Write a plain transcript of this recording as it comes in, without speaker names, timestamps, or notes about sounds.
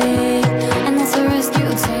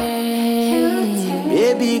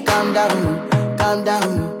down, calm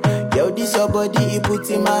down. Yo, this your body, it puts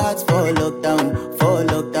in my heart for lockdown, oh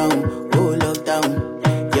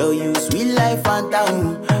lockdown. Yo, you sweet life,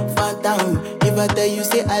 phantom, phantom. If I tell you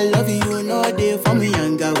say I love you, no day for me,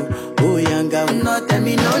 young girl, oh young girl. No, tell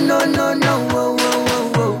me no, no, no, no, oh,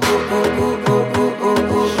 oh, oh, oh, oh, oh, oh, oh, oh,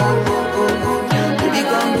 oh, oh, oh, oh. Baby,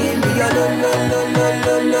 come give me your lo, lo, lo, lo,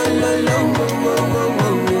 lo, lo, lo, oh, oh, oh,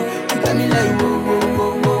 oh. You got me like, oh, oh, oh,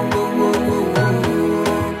 oh, oh, oh, oh,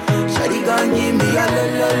 oh. Shawty, come give me your lo,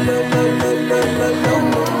 lo, lo, lo, lo, lo, lo, lo, oh, oh,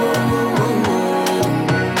 oh, oh.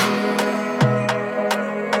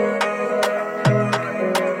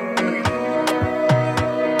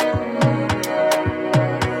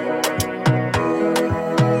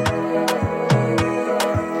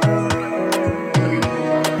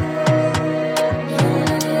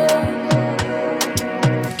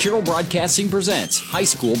 Carroll Broadcasting presents high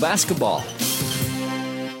school basketball.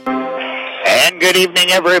 And good evening,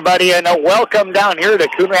 everybody, and a welcome down here to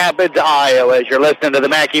Coon Rapids, Iowa, as you're listening to the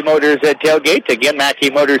Mackey Motors Tailgate. Again, Mackey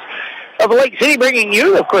Motors of Lake City bringing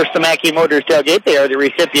you, of course, the Mackey Motors Tailgate. They are the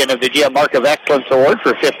recipient of the GM Mark of Excellence Award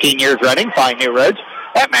for 15 years running. Find new roads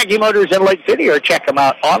at Mackey Motors in Lake City, or check them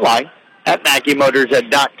out online at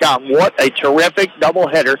MackeyMotors.com. What a terrific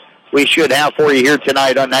doubleheader we should have for you here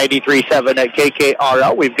tonight on 93.7 at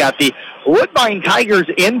KKRL. We've got the Woodbine Tigers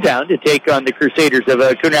in town to take on the Crusaders of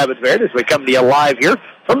Coon Rapids Bears as we come to you live here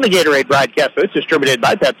from the Gatorade broadcast booth, distributed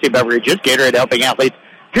by Pepsi Beverages. Gatorade helping athletes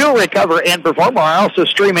feel, recover, and perform. We're also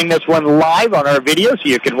streaming this one live on our video, so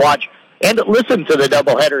you can watch and listen to the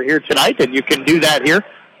doubleheader here tonight, and you can do that here.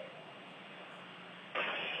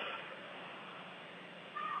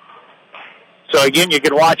 So, again, you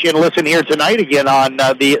can watch and listen here tonight, again, on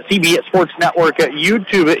the CBS Sports Network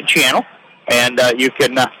YouTube channel. And you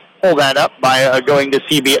can pull that up by going to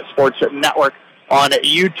CBS Sports Network on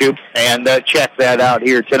YouTube and check that out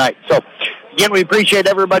here tonight. So, again, we appreciate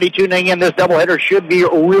everybody tuning in. This doubleheader should be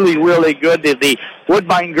really, really good. The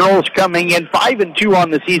Woodbine girls coming in 5-2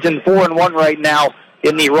 on the season, 4-1 right now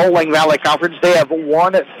in the Rolling Valley Conference. They have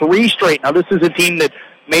won 3 straight. Now, this is a team that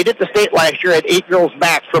made it to state last year, had 8 girls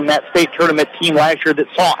back from that state tournament team last year that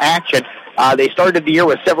saw action. They started the year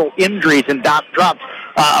with several injuries and dropped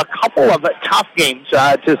a couple of tough games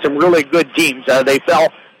to some really good teams. They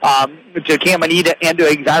fell to Caminita and to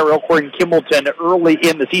Exira Elkhorn Kimballton early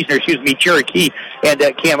in the season, Cherokee and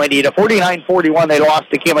Caminita. 49-41, they lost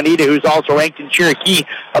to Caminita, who's also ranked in Cherokee,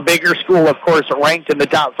 a bigger school, of course, ranked in the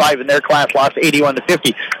top 5 in their class, lost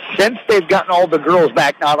 81-50. Since they've gotten all the girls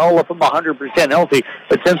back, not all of them 100% healthy,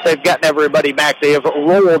 but since they've gotten everybody back, they have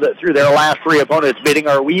rolled through their last 3 opponents, beating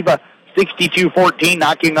Arweva 62-14,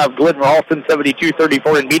 knocking off Glidden Ralston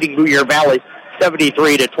 72-34, and beating Blue Year Valley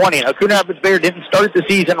 73-20. Now, Coon Rapids Bear didn't start the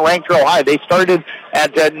season ranked real high. They started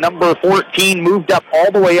at number 14, moved up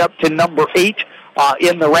all the way up to number 8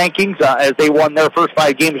 in the rankings as they won their first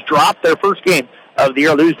 5 games, dropped their first game of the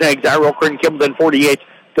year, losing to Exira Elkhorn Kimballton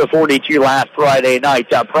 48-42 last Friday night.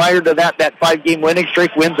 Prior to that 5-game winning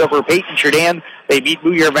streak, wins over Peyton Sheridan. They beat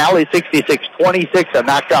Blue Year Valley 66-26 and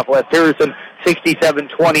knocked off West Harrison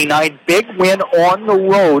 67-29. Big win on the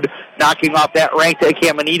road, knocking off that ranked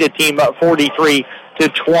Caminita team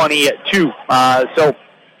 43-22. So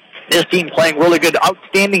this team playing really good,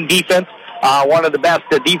 outstanding defense. One of the best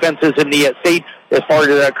defenses in the state as far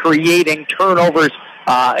as creating turnovers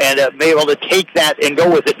and be able to take that and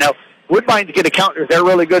go with it. Now, Woodbine's get a counter. They're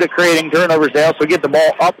really good at creating turnovers. They also get the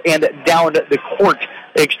ball up and down the court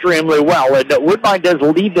extremely well. And Woodbine does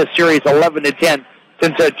lead this series 11-10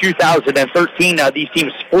 since 2013. These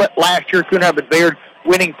teams split last year. Coon Rapids Bayard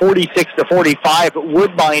winning 46-45.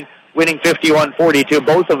 Woodbine winning 51-42.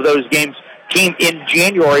 Both of those games came in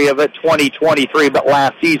January of 2023, but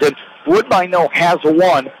last season. Woodbine, though, has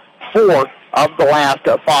won 4 of the last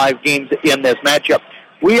 5 games in this matchup.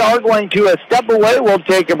 We are going to step away. We'll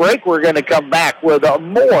take a break. We're going to come back with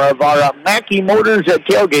more of our Mackey Motors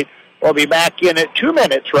Tailgate. We'll be back in 2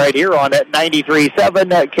 minutes right here on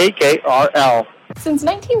 93.7 KKRL. Since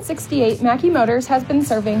 1968, Mackey Motors has been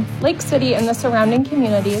serving Lake City and the surrounding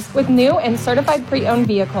communities with new and certified pre-owned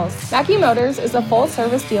vehicles. Mackey Motors is a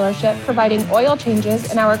full-service dealership providing oil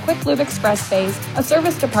changes in our Quick Lube Express bays, a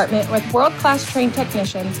service department with world-class trained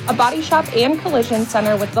technicians, a body shop and collision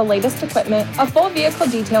center with the latest equipment, a full vehicle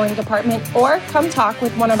detailing department, or come talk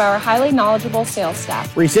with one of our highly knowledgeable sales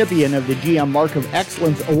staff. Recipient of the GM Mark of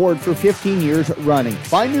Excellence Award for 15 years running.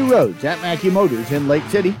 Find new roads at Mackey Motors in Lake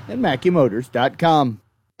City and MackeyMotors.com.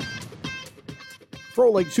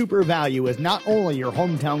 Froelich Super Value is not only your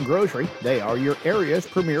hometown grocery, they are your area's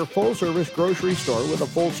premier full-service grocery store with a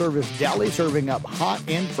full-service deli serving up hot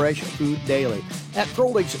and fresh food daily. At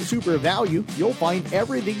Froelich's Super Value, you'll find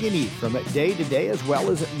everything you need from day-to-day as well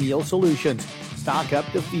as meal solutions. Stock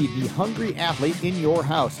up to feed the hungry athlete in your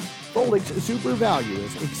house. Froelich's Super Value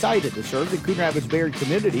is excited to serve the Coon Rapids Bayard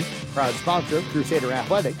community, proud sponsor of Crusader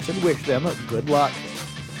Athletics, and wish them good luck.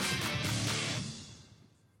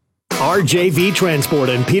 RJV Transport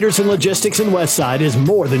and Peterson Logistics in Westside is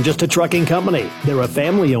more than just a trucking company. They're a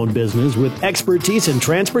family-owned business with expertise in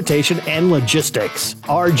transportation and logistics.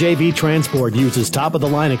 RJV Transport uses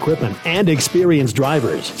top-of-the-line equipment and experienced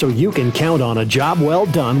drivers, so you can count on a job well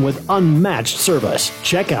done with unmatched service.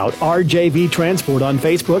 Check out RJV Transport on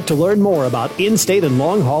Facebook to learn more about in-state and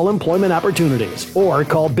long-haul employment opportunities, or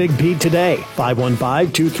call Big Pete today,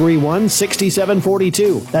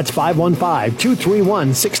 515-231-6742. That's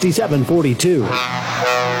 515-231-6742. At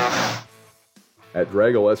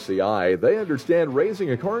Drago SCI, they understand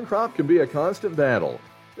raising a corn crop can be a constant battle.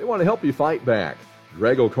 They want to help you fight back.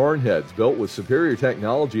 Drago corn heads built with superior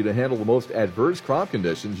technology to handle the most adverse crop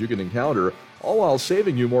conditions you can encounter, all while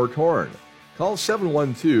saving you more corn. Call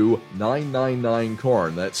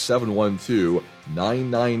 712-999-CORN. That's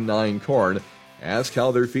 712-999-CORN. Ask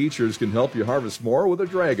how their features can help you harvest more with a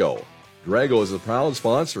Drago. Drago is a proud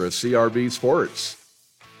sponsor of CRB Sports.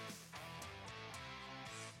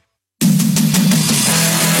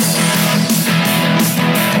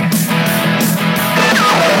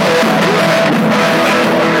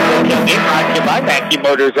 By Mackey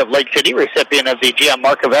Motors of Lake City, recipient of the GM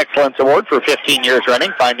Mark of Excellence Award for 15 years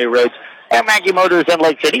running. Find new roads at Mackey Motors in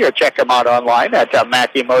Lake City, or check them out online at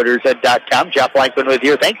MackeyMotors.com. Jeff Blankman with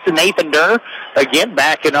you. Thanks to Nathan Durner, again,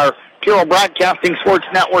 back in our Carroll Broadcasting Sports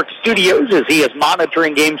Network studios as he is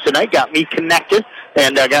monitoring games tonight. Got me connected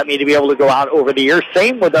and got me to be able to go out over the years.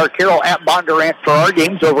 Same with our Carroll at Bondurant for our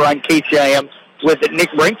games over on KCIM with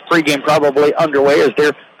Nick Brink. Pregame probably underway as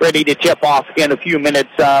they're ready to tip off in a few minutes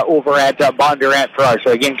over at Bondurant for ours. So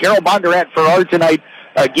again, Carroll Bondurant for ours tonight,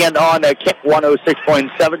 again on Kick 106.7, on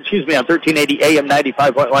 1380 AM,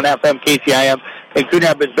 95.1 FM, KCIM, and Coon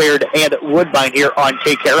Rapids Bayard and Woodbine here on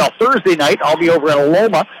KKRL. Thursday night, I'll be over in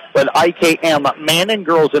Loma with IKM Man and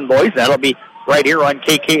Girls and Boys. That'll be right here on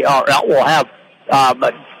KKRL. We'll have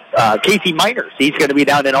Casey Miners. He's going to be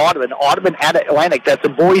down in Audubon. Audubon at Atlantic. That's a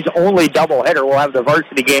boys-only doubleheader. We'll have the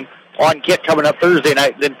varsity game on Kit coming up Thursday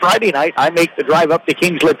night. Then Friday night, I make the drive up to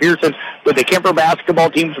Kingsley Pearson with the Kemper basketball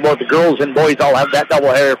teams. Both the girls and boys all have that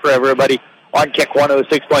doubleheader for everybody on Kick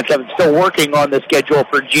 106.7. Still working on the schedule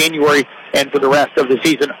for January and for the rest of the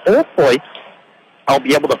season. Hopefully, I'll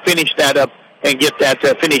be able to finish that up and get that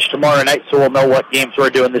finished tomorrow night, so we'll know what games we're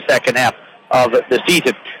doing the second half of the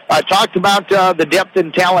season. I talked about the depth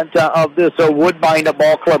and talent of this Woodbine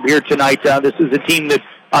ball club here tonight. This is a team that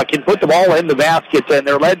can put the ball in the baskets, and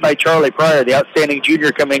they're led by Charlie Pryor, the outstanding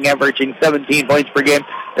junior, coming averaging 17 points per game.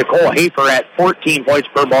 Nicole Hafer at 14 points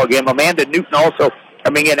per ball game. Amanda Newton also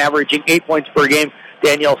coming in averaging 8 points per game.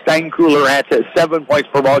 Danielle Steinkühler at 7 points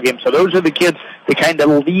per ball game. So those are the kids that kind of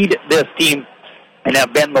lead this team and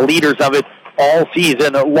have been the leaders of it all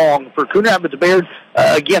season long. For Coon Rapids Bayard,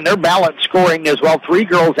 again, they're balanced scoring as well. 3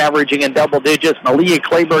 girls averaging in double digits. Malia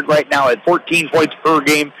Clayberg right now at 14 points per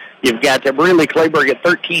game. You've got Briley Clayberg at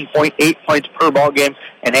 13.8 points per ball game,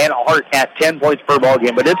 and Anna Hart at 10 points per ball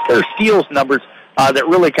game. But it's their steals numbers that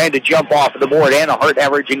really kind of jump off the board. Anna Hart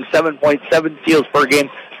averaging 7.7 steals per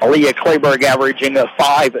game. Malia Clayberg averaging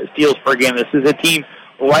 5 steals per game. This is a team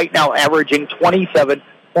right now averaging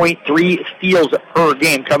 27.3 steals per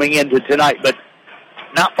game coming into tonight. But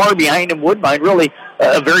not far behind him, Woodbine, really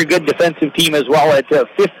a very good defensive team as well at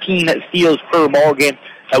 15 steals per ball game.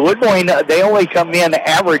 Woodbine, they only come in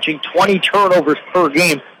averaging 20 turnovers per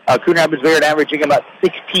game. Coon Rapids Bayard averaging about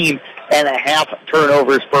 16.5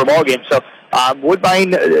 turnovers per ball game. So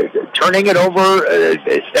Woodbine turning it over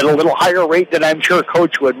at a little higher rate than I'm sure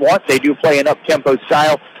Coach would want. They do play an up-tempo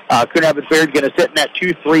style. Coon Rapids Bayard going to sit in that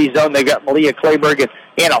 2-3 zone. They got Malia Clayberg and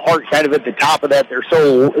Anna Hart kind of at the top of that. They're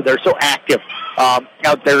so active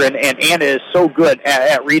out there, and Anna is so good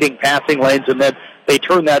at reading passing lanes, and then they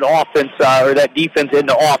turn that offense or that defense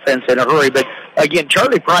into offense in a hurry. But again,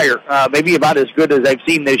 Charlie Pryor, maybe about as good as I've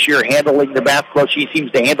seen this year handling the basketball. She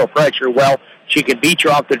seems to handle pressure well. She can beat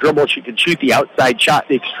you off the dribble. She can shoot the outside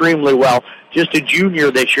shot extremely well. Just a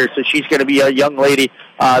junior this year, so she's going to be a young lady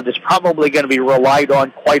that's probably going to be relied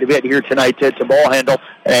on quite a bit here tonight to ball handle.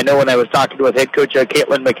 And I know when I was talking with head coach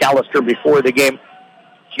Caitlin McAllister before the game,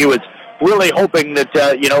 she was really hoping that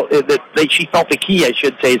she felt the key, I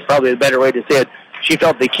should say, is probably a better way to say it. She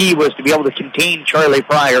felt the key was to be able to contain Charlie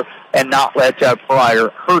Pryor and not let Pryor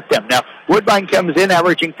hurt them. Now, Woodbine comes in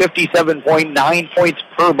averaging 57.9 points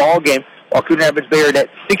per ball game, while Coon Rapids Bayard at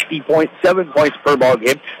 60.7 points per ball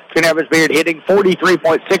game. Coon Rapids Bayard hitting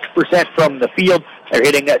 43.6% from the field. They're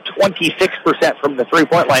hitting at 26% from the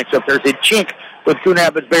three-point line. So if there's a chink with Coon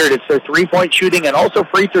Rapids Bayard, it's their three-point shooting and also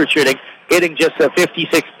free throw shooting, hitting just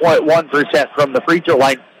 56.1% from the free throw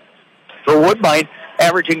line. For Woodbine,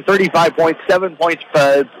 averaging 35.7 points,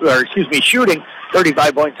 shooting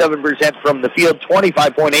 35.7% from the field,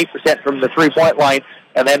 25.8% from the three-point line,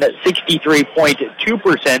 and then at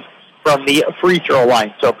 63.2% from the free throw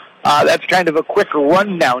line. So that's kind of a quick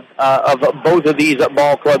rundown of both of these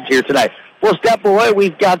ball clubs here tonight. We'll step away.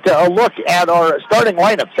 We've got a look at our starting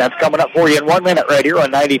lineups. That's coming up for you in 1 minute right here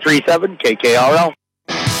on 93.7 KKRL.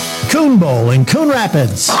 Coon Bowl in Coon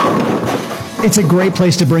Rapids. It's a great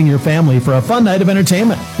place to bring your family for a fun night of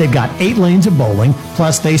entertainment. They've got 8 lanes of bowling,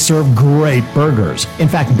 plus they serve great burgers. In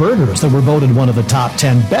fact, burgers that were voted one of the top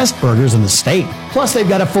 10 best burgers in the state. Plus, they've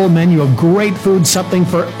got a full menu of great food, something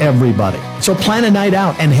for everybody. So plan a night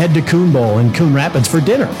out and head to Coon Bowl in Coon Rapids for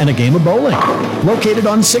dinner and a game of bowling. Located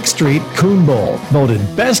on 6th Street, Coon Bowl, voted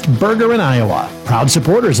best burger in Iowa. Proud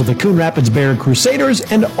supporters of the Coon Rapids Bayard Crusaders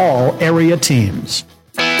and all area teams.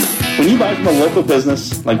 When you buy from a local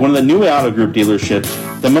business, like one of the New Auto Group dealerships,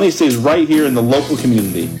 the money stays right here in the local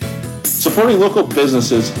community. Supporting local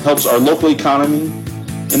businesses helps our local economy,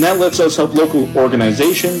 and that lets us help local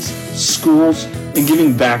organizations, schools, and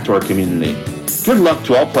giving back to our community. Good luck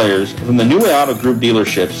to all players from the New Auto Group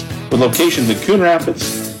dealerships with locations in Coon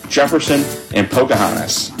Rapids, Jefferson, and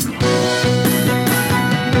Pocahontas. New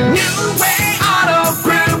Way Auto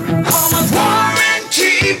Group, home of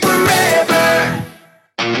warranty forever.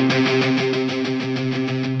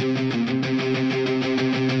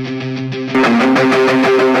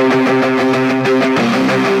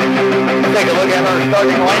 Take a look at our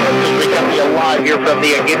starting lineup as we come to you live here from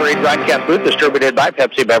the Gatorade broadcast booth, distributed by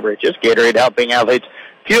Pepsi Beverages. Gatorade helping athletes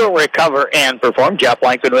fuel, recover, and perform. Jeff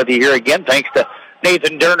Blankman with you here again. Thanks to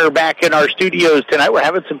Nathan Derner back in our studios tonight. We're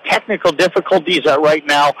having some technical difficulties right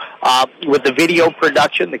now with the video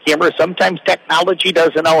production, the camera. Sometimes technology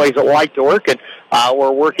doesn't always like to work, and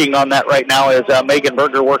we're working on that right now as Megan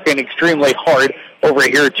Berger working extremely hard over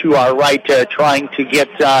here to our right, trying to get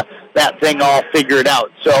that thing all figured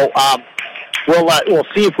out. So we'll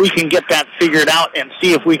see if we can get that figured out and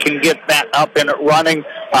see if we can get that up and running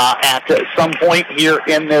at some point here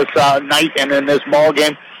in this night and in this ball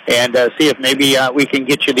game, and see if maybe we can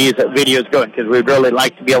get you these videos going, because we'd really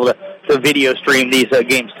like to be able to video stream these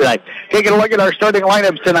games tonight. Taking a look at our starting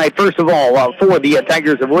lineups tonight. First of all, for the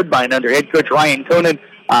Tigers of Woodbine under head coach Ryan Conan,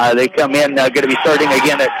 they come in going to be starting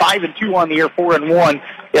again at 5-2 on the year, 4-1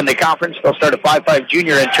 in the conference. They'll start a 5'5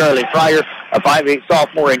 junior in Charlie Pryor, a 5'8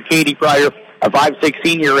 sophomore in Katie Pryor, a 5'6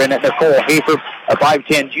 senior in Nicole Hafer, a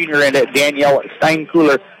 5'10 junior in Danielle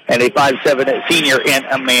Steinkühler, and a 5'7 senior in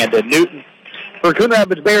Amanda Newton. For Coon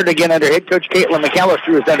Rapids Bayard, again under head coach Caitlin McAllister,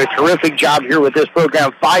 who has done a terrific job here with this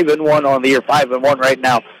program. 5-1 on the year, 5-1 right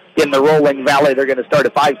now in the Rolling Valley. They're going to start a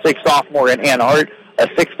 5'6 sophomore in Ann Hart, a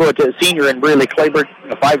 6-foot senior in Breeley Claiborne,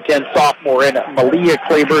 a 5'10 sophomore in Malia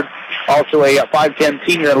Claiborne, also a 5'10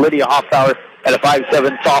 senior in Lydia Hoffbauer, and a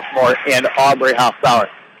 5'7 sophomore in Aubrey Hoffbauer.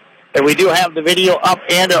 And we do have the video up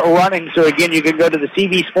and running, so again, you can go to the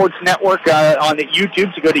CB Sports Network on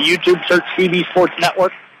YouTube. So go to YouTube, search CB Sports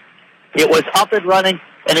Network. It was up and running,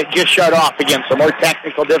 and it just shut off again. So more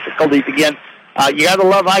technical difficulties again. You got to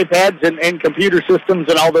love iPads and computer systems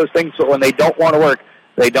and all those things, so when they don't want to work,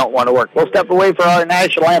 they don't want to work. We'll step away for our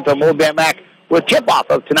national anthem. We'll be back with tip-off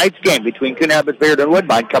of tonight's game between Coon Rapids Bayard and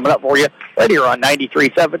Woodbine coming up for you right here on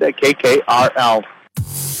 93.7 at KKRL.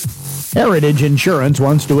 Heritage Insurance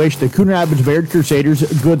wants to wish the Coon Rapids Bayard Crusaders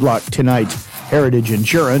good luck tonight. Heritage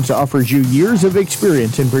Insurance offers you years of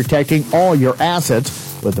experience in protecting all your assets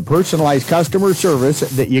with the personalized customer service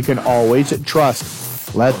that you can always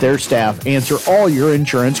trust. Let their staff answer all your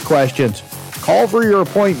insurance questions. Call for your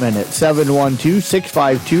appointment at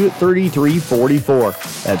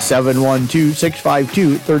 712-652-3344. That's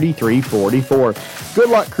 712-652-3344. Good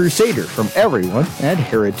luck, Crusaders, from everyone at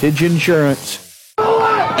Heritage Insurance.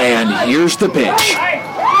 And here's the pitch.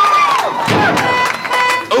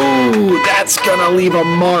 Oh, that's gonna leave a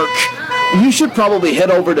mark. You should probably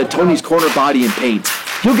head over to Tony's Corner Body and Paint.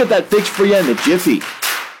 He'll get that fixed for you in a jiffy.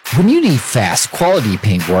 When you need fast, quality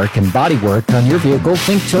paint work and body work on your vehicle,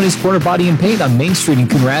 think Tony's Corner Body and Paint on Main Street in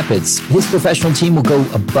Coon Rapids. His professional team will go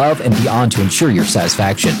above and beyond to ensure your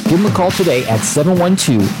satisfaction. Give him a call today at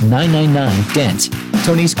 712-999-DENT.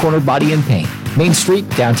 Tony's Corner Body and Paint, Main Street,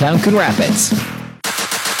 downtown Coon Rapids.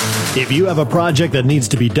 If you have a project that needs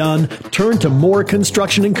to be done, turn to Moore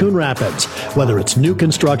Construction in Coon Rapids. Whether it's new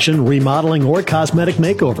construction, remodeling, or cosmetic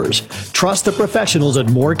makeovers, trust the professionals at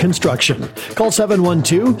Moore Construction. Call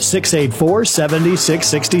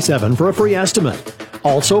 712-684-7667 for a free estimate.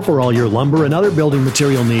 Also, for all your lumber and other building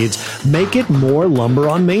material needs, make it Moore Lumber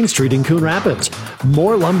on Main Street in Coon Rapids.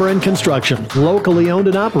 Moore Lumber and Construction, locally owned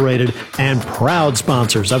and operated, and proud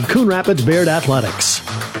sponsors of Coon Rapids Bayard Athletics.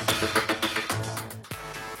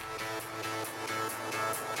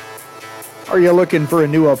 Are you looking for a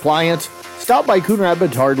new appliance? Stop by Coon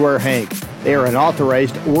Rapids Hardware Hank. They are an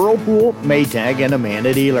authorized Whirlpool, Maytag, and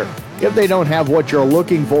Amanda dealer. If they don't have what you're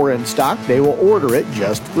looking for in stock, they will order it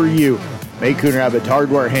just for you. Make Coon Rapids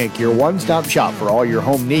Hardware Hank your one-stop shop for all your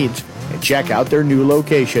home needs, and check out their new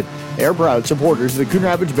location. They're proud supporters of the Coon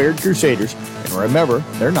Rapids Bayard Crusaders. And remember,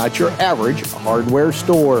 they're not your average hardware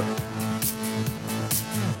store.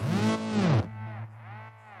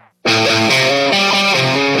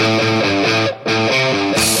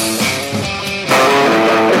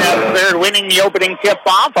 Winning the opening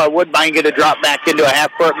tip-off. Woodbine going to drop back into a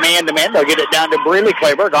half-court man-to-man. They'll get it down to Breeley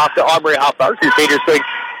Clayburgh, off to Aubrey Hoffbauer. Crusaders going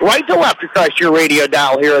right to left across your radio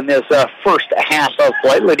dial here in this first half of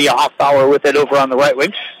play. Lydia Hoffbauer with it over on the right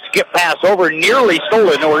wing. Skip pass over, nearly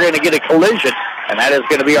stolen, and we're going to get a collision. And that is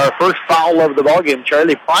going to be our first foul of the ballgame.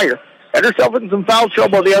 Charlie Pryor had herself in some foul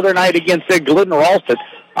trouble the other night against Glidden Ralston.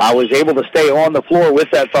 Was able to stay on the floor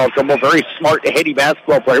with that foul trouble. Very smart, heady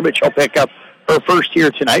basketball player, but she'll pick up her first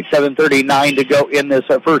here tonight. 7:39 to go in this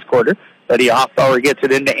first quarter. Lydia Hoffbauer gets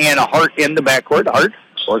it into Anna Hart in the backcourt. Hart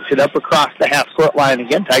works it up across the half-court line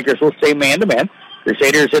again. Tigers will stay man-to-man.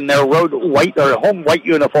 Crusaders in their home white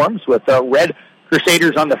uniforms with red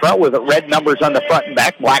Crusaders on the front with red numbers on the front and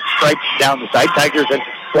back, black stripes down the side. Tigers in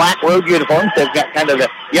black road uniforms. They've got kind of the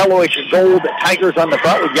yellowish gold Tigers on the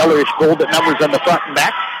front with yellowish gold numbers on the front and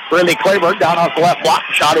back. Breeley Clayburgh down off the left block.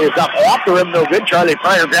 Shot is up off the rim, no good. Charlie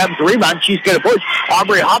Pryor grabs the rebound. She's going to push.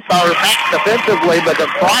 Aubrey Hoffbauer back defensively, but the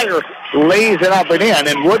Pryor lays it up and in,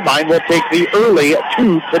 and Woodbine will take the early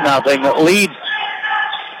 2-0 lead.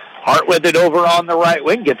 Hart with it over on the right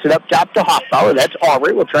wing. Gets it up top to Hoffbauer. That's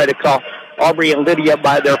Aubrey. We'll try to call Aubrey and Lydia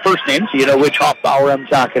by their first names, so you know which Hoffbauer I'm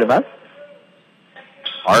talking about.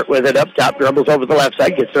 Hart with it up top, dribbles over the left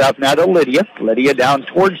side, gets it up now to Lydia. Lydia down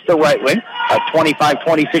towards the right wing,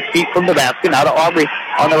 25-26 feet from the basket. Now to Aubrey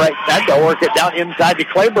on the right side. They'll work it down inside to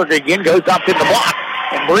Clayburgh again, goes up in the block,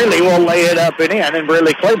 and Breeley will lay it up and in, and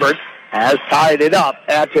Breeley Clayburgh has tied it up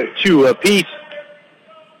at 2 apiece.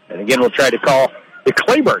 And again, we'll try to call the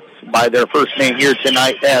Clayburghs by their first name here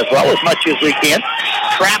tonight as well, as much as we can.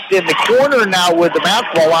 Trapped in the corner now with the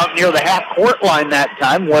basketball out near the half-court line that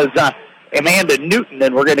time was Amanda Newton,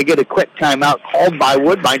 and we're going to get a quick timeout called by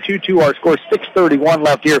Woodbine. 2-2 our score, 6:31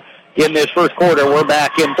 left here in this first quarter. We're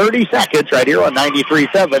back in 30 seconds right here on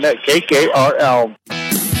 93.7 at KKRL.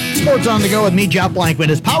 Sports on the Go with me, Jeff Blankman,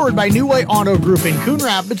 is powered by New Way Auto Group in Coon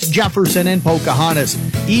Rapids, Jefferson, and Pocahontas.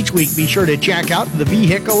 Each week, be sure to check out the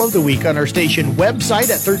Vehicle of the Week on our station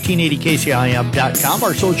website at 1380kcim.com,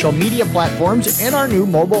 our social media platforms, and our new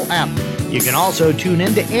mobile app. You can also tune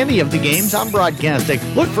in to any of the games I'm broadcasting.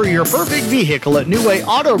 Look for your perfect vehicle at New Way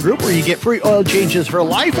Auto Group, where you get free oil changes for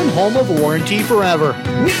life and home of warranty forever.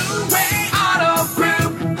 New Way Auto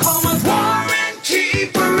Group, home of warranty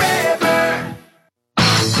forever.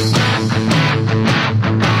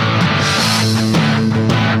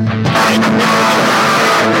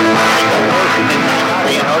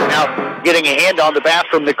 Now getting a hand on the bat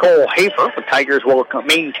from Nicole Hafer. The Tigers will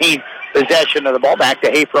maintain possession of the ball. Back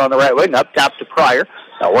to Hafer on the right wing, up top to Pryor.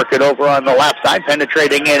 Now work it over on the left side.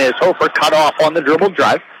 Penetrating in is Hofer, cut off on the dribble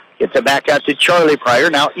drive. Gets it back out to Charlie Pryor.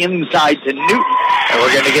 Now inside to Newton. And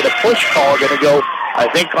we're going to get a push call. Going to go, I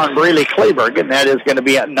think, on Breeley Clayburgh, and that is going to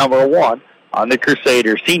be at number 1 on the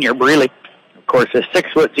Crusaders. Senior Breeley, of course, a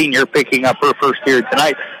 6-foot senior, picking up her first here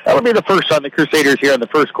tonight. That'll be the first on the Crusaders here in the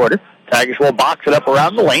first quarter. Tigers will box it up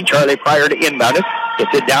around the lane. Charlie Pryor to inbound it.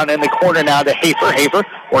 Gets it down in the corner now to Hafer. Hafer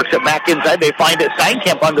works it back inside. They find it.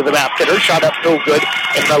 Steinkamp under the basket. Her shot up no good.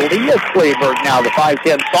 And Leah Clayburgh now, the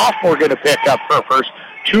 5'10 sophomore, going to pick up her first.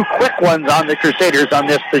 2 quick ones on the Crusaders on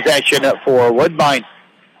this possession for Woodbine.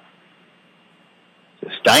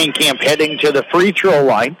 Steinkamp heading to the free throw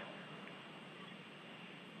line.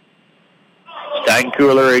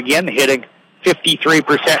 Steinkühler again hitting 53%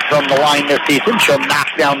 from the line this season. She'll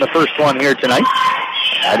knock down the first one here tonight.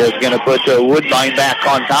 That is going to put Woodbine back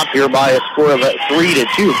on top here by a score of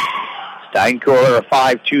 3-2. Steinkühler, a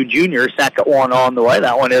 5'2 junior, second one on the way.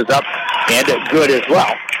 That one is up and good as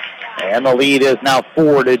well. And the lead is now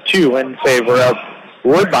 4-2 in favor of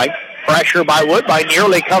Woodbine. Pressure by Woodbine.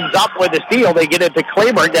 Nearly comes up with a steal. They get it to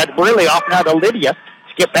Claiborne. That's really off now to Lydia.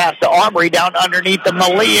 Skip pass to Aubrey down underneath the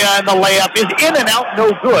Malia, and the layup is in and out,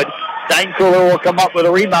 no good. Steinkuhler will come up with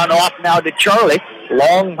a rebound off now to Charlie.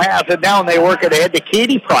 Long pass it down. They work it ahead to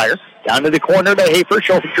Katie Pryor. Down to the corner to Hafer.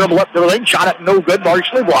 She'll dribble up to the lane. Shot it no good.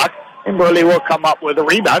 Partially blocked. And Burley will come up with a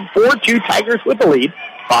rebound. 4-2 Tigers with the lead.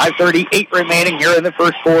 5:38 remaining here in the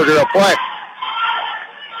first quarter of play.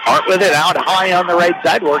 Hart with it out high on the right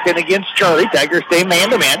side, working against Charlie. Tigers stay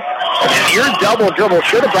man-to-man. And here double dribble.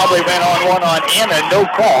 Should have probably been on one on Anna. No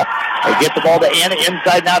call. They get the ball to Anna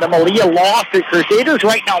inside now to Malia. Lost it. Crusaders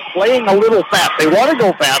right now playing a little fast. They want to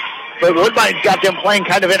go fast, but Woodbine's got them playing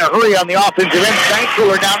kind of in a hurry on the offensive end.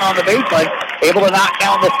 Steinkuhler down on the baseline, able to knock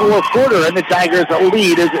down the fourth quarter, and the Tigers'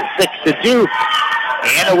 lead is at 6-2.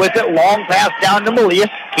 Anna with it, long pass down to Malia.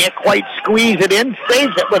 Can't quite squeeze it in.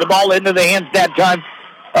 Saves it with the ball into the hands that time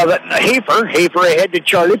of Hafer. Hafer ahead to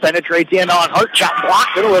Charlie. Penetrates in on Hart. Shot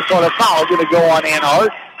blocked. And a whistle and a foul going to go on Anna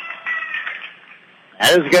Hart.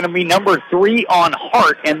 That is going to be number 3 on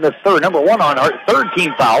Hart and the third. Number 1 on Hart. Third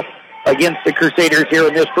team foul against the Crusaders here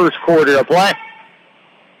in this first quarter of play.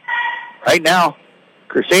 Right now,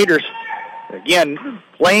 Crusaders, again,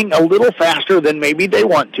 playing a little faster than maybe they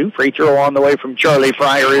want to. Free throw on the way from Charlie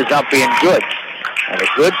Pryor is up and good. And a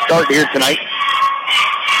good start here tonight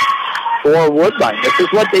for Woodbine. This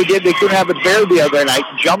is what they did. They couldn't have it there the other night.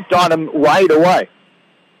 Jumped on them right away.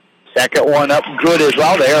 Second one up good as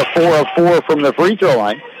well. They are 4 of 4 from the free throw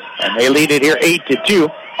line. And they lead it here 8-2.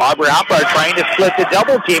 Aubrey Hopper trying to split the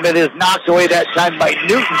double team. It is knocked away that time by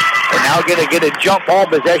Newton. They're now going to get a jump ball.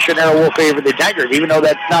 Possession there will favor the Tigers, even though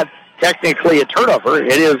that's not technically a turnover.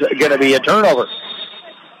 It is going to be a turnover.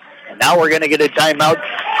 And now we're going to get a timeout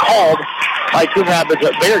called by Coon Rapids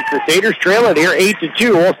at Bayard. Crusaders trail it here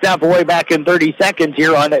 8-2. We'll step away back in 30 seconds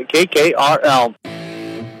here on KKRL.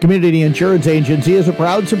 Community Insurance Agency is a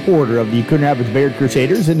proud supporter of the Coon Rapids Bayard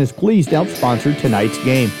Crusaders and is pleased to help sponsor tonight's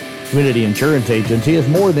game. Community Insurance Agency is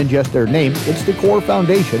more than just their name. It's the core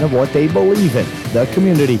foundation of what they believe in, the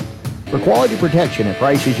community. For quality protection at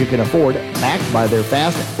prices you can afford, backed by their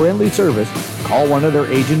fast, friendly service, call one of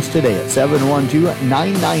their agents today at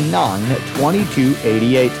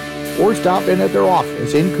 712-999-2288 or stop in at their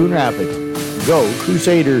office in Coon Rapids. Go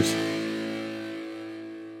Crusaders!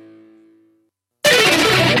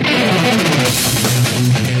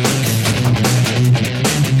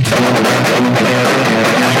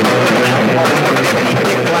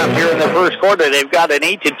 First quarter, they've got an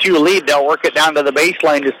 8-2 lead. They'll work it down to the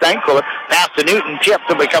baseline to Steinkuhler. Pass to Newton. Chips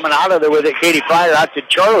will be coming out of there with it. Katie Pryor out to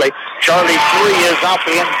Charlie. Charlie's 3 is up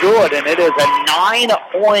and good, and it is a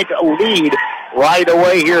 9-point lead right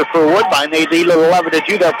away here for Woodbine. They lead at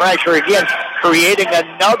 11-2. Their pressure again, creating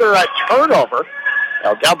another turnover.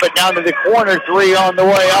 They'll dump it down to the corner. 3 on the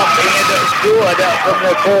way up, and good from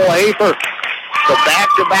Nicole Hafer. So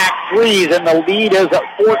back-to-back threes, and the lead is at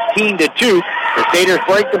 14-2. Crusaders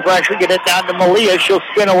break the pressure, get it down to Malia. She'll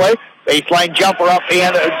spin away. Baseline jumper up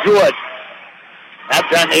and good. That's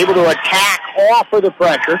unable to attack off of the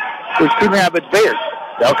pressure with Coon Rapids Bayard.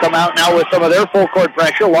 They'll come out now with some of their full court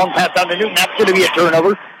pressure. Long pass down to Newton. That's going to be a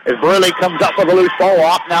turnover as Burley comes up with a loose ball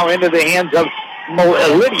off now into the hands of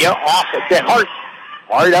Lydia. Off to Hart.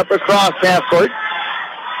 Hart up across half court.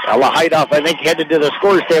 Ella Heidoff, I think, headed to the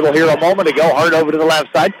scores table here a moment ago. Hart over to the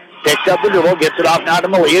left side. Picks up the dribble, gets it off now to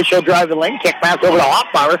Malia. She'll drive the lane, kick pass over to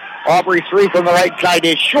Hoffbauer. Aubrey's 3 from the right side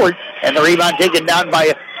is short, and the rebound taken down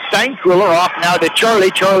by Steinkuhler. Off now to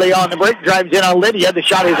Charlie. Charlie on the break, drives in on Lydia. The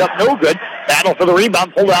shot is up, no good. Battle for the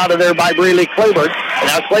rebound, pulled out of there by Breeley Clayburgh. And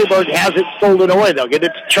now Clayburgh has it stolen away. They'll get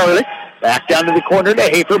it to Charlie. Back down to the corner to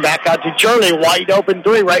Hafer. Back out to Charlie. Wide open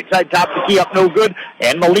 3. Right side top the key up, no good.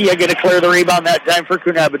 And Malia going to clear the rebound that time for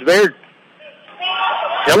Coon Rapids Bayard.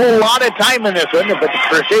 Still a lot of time in this one, but the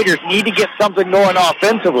Crusaders need to get something going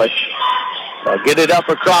offensively. They'll get it up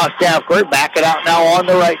across half court. Back it out now on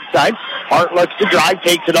the right side. Hart looks to drive,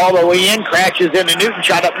 takes it all the way in, crashes into Newton.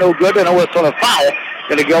 Shot up no good, and a whistle and a foul.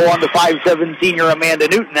 Going to go on to 5'7" senior Amanda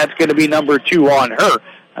Newton. That's going to be number 2 on her.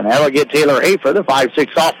 And that'll get Taylor Hafer, the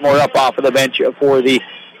 5'6" sophomore, up off of the bench for the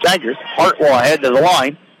Tigers. Hart will head to the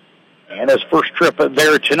line. And his first trip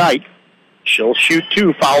there tonight. She'll shoot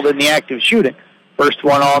 2, fouled in the act of shooting. First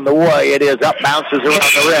one on the way. It is up, bounces around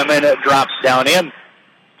the rim, and it drops down in.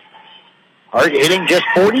 Hart hitting just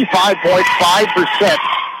 45.5%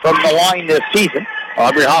 from the line this season.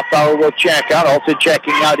 Aubrey Hoffbauer will check out. Also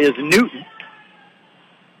checking out is Newton.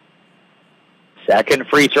 Second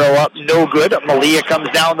free throw up, no good. Malia comes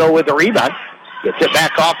down, though, with the rebound. Gets it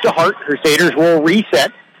back off to Hart. Crusaders will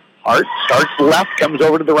reset. Hart starts left, comes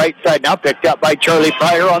over to the right side now. Picked up by Charlie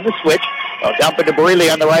Pryor on the switch. They'll dump it to Braley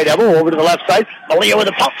on the right elbow, over to the left side. Malia with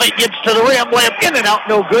a pump fake, gets to the rim, layup in and out,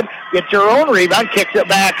 no good. Gets her own rebound, kicks it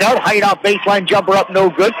back out. Height off baseline, jumper up, no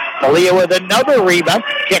good. Malia with another rebound.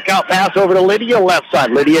 Kick out pass over to Lydia, left side.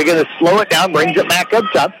 Lydia going to slow it down, brings it back up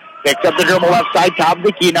top. Picks up the dribble left side, top of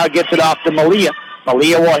the key, now gets it off to Malia.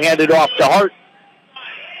 Malia will hand it off to Hart.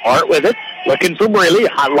 Hart with it, looking for Braley.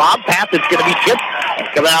 A lob pass, it's going to be tipped.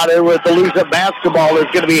 Coming out there with the loose of basketball is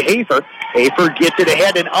going to be Hafer. Hafer gets it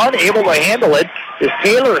ahead and unable to handle it is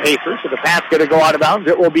Taylor Hafer. So the pass going to go out of bounds.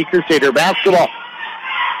 It will be Crusader basketball.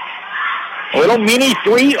 A little mini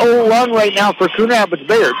 3-0 run right now for Coon Rapids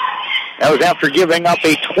Bayard. That was after giving up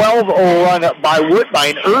a 12-0 run by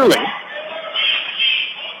Woodbine early.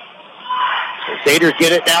 Crusaders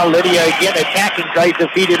get it now. Lydia again attacking, tries to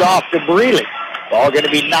feed it off to Braley. Ball going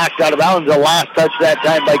to be knocked out of bounds. The last touch that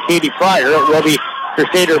time by Katie Pryor. It will be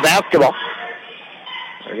Crusader basketball.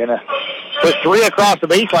 They're going to put three across the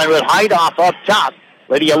baseline with Heidoff up top.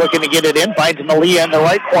 Lydia looking to get it in, finds Malia in the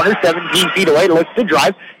right corner, 17 feet away, looks to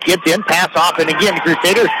drive, gets in, pass off, and again,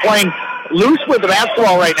 Crusaders playing loose with the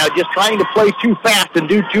basketball right now, just trying to play too fast and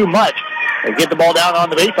do too much. They get the ball down on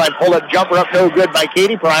the baseline, pull up, jumper up, no good by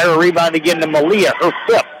Katie Pryor, a rebound again to Malia, her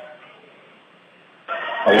fifth.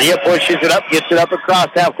 Malia pushes it up, gets it up across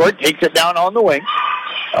half court, takes it down on the wing.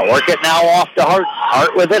 They'll work it now off to Hart.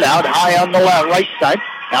 Hart with it out high on the left, right side.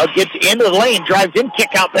 Now gets into the lane, drives in,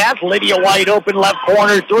 kick out pass. Lydia wide open, left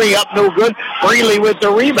corner, three up, no good. Braley with the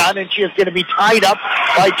rebound, and she is going to be tied up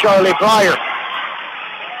by Charlie Pryor.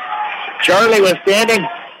 Charlie was standing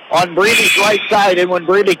on Braley's right side, and when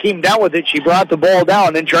Braley came down with it, she brought the ball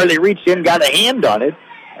down, and Charlie reached in, got a hand on it.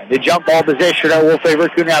 And the jump ball position will favor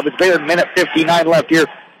Coon Rapids Bayard. Minute 59 left here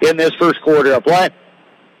in this first quarter of play.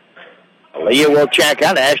 Leah will check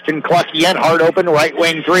out. Ashton Clucky in, hard open, right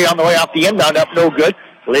wing three on the way off the inbound, up no good.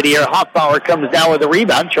 Lydia Hoffbauer comes down with a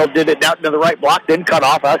rebound. She'll did it down to the right block, then cut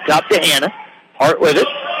off out top to Hannah. Hart with it.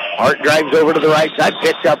 Hart drives over to the right side,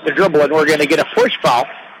 picks up the dribble, and we're going to get a push foul.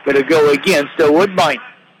 Going to go against Woodbine.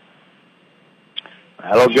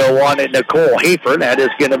 That'll go on at Nicole Hafer. That is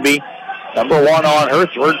going to be number one on her.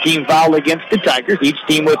 Third team foul against the Tigers. Each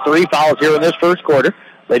team with 3 fouls here in this first quarter.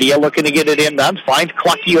 Lydia looking to get it inbounds. Finds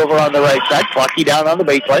Clucky over on the right side. Clucky down on the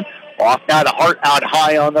baseline. Off now to Hart out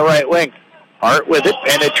high on the right wing. Hart with it.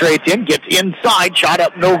 Penetrates in. Gets inside. Shot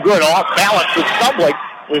up no good. Off balance with stumbling.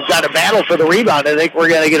 We've got a battle for the rebound. I think we're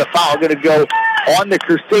going to get a foul. Going to go on the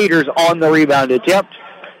Crusaders on the rebound attempt.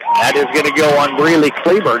 That is going to go on Braley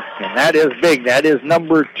Kleberg. And that is big. That is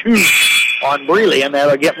number 2 on Braley. And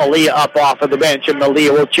that'll get Malia up off of the bench. And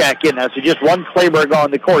Malia will check in. Now, so just one Kleberg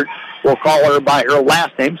on the court. We'll call her by her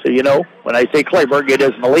last name, so you know when I say Kleberg, it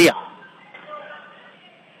is Malia.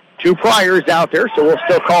 2 Pryors out there, so we'll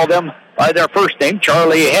still call them by their first name.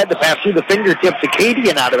 Charlie ahead to pass through the fingertips of Katie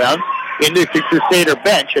and out of bounds into the Crusader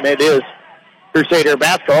bench, and it is Crusader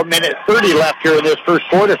basketball. Minute 30 left here in this first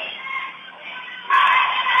quarter.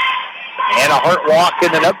 And a Hart walking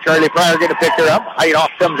it up. Charlie Pryor going to pick her up. Heidoff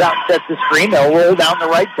comes out and sets the screen. They'll roll down the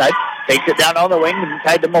right side. Takes it down on the wing and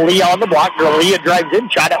tied to Malia on the block. Malia drives in,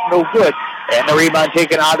 shot up no good. And the rebound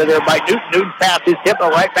taken out of there by Newton. Newton passes, tip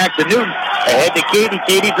right back to Newton. Ahead to Katie.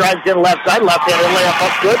 Katie drives in left side. Left-handed layup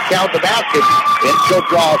up good. Count the basket. And she'll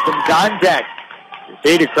draw some contact. The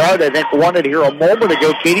Crusader crowd, I think, wanted here a moment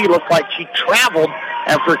ago. Katie looked like she traveled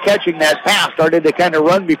after catching that pass. Started to kind of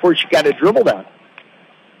run before she got a dribble down.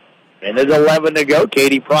 And there's 11 to go.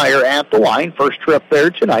 Katie Pryor at the line. First trip there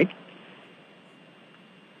tonight.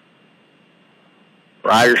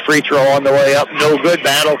 Pryor's free throw on the way up. No good.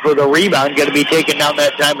 Battle for the rebound. Going to be taken down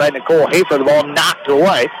that time by Nicole Hafer. The ball knocked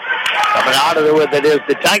away. Coming out of there with it is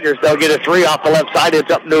the Tigers. They'll get a 3 off the left side. It's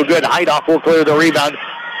up no good. Heidoff will clear the rebound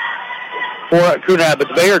for Coon Rapids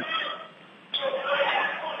Bayard.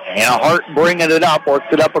 And Hart bringing it up. Works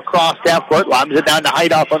it up across half court. Lobs it down to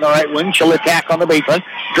Heidoff on the right wing. She'll attack on the baseline.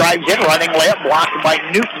 Drives in. Running layup. Blocked by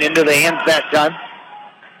Newton into the hands that time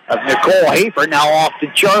of Nicole Hafer. Now off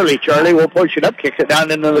to Charlie. Charlie will push it up, kicks it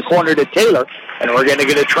down into the corner to Taylor. And we're going to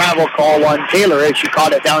get a travel call on Taylor as she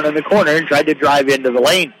caught it down in the corner and tried to drive into the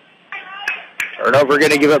lane. Turnover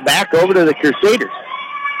going to give it back over to the Crusaders.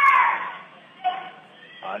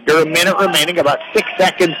 Under a minute remaining, about 6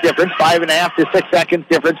 seconds difference, 5.5 to 6 seconds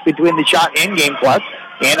difference between the shot and game clock.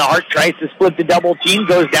 Anna Hart tries to split the double team,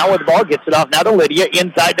 goes down with the ball, gets it off now to Lydia,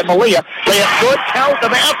 inside to Malia. Layup good, count the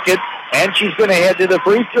basket, and she's going to head to the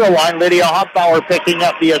free throw line. Lydia Hoffbauer picking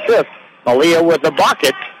up the assist. Malia with the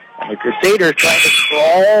bucket, and the Crusaders trying to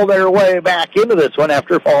crawl their way back into this one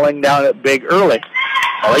after falling down at big early.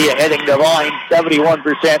 Malia heading to the line,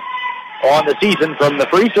 71% on the season from the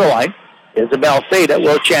free throw line. Isabel Seda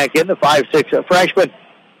will check in, the 5'6" freshman.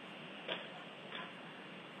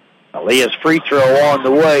 Aaliyah's free throw on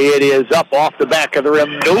the way. It is up off the back of the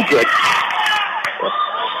rim. No good.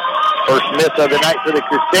 First miss of the night for the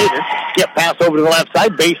Crusaders. Skip pass over to the left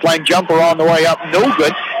side. Baseline jumper on the way up. No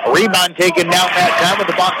good. A rebound taken down that time with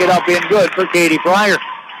the bucket up in good for Katie Pryor.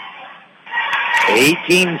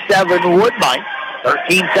 18-7 Woodbine.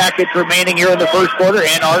 13 seconds remaining here in the first quarter.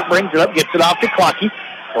 And Hart brings it up. Gets it off to Clocky.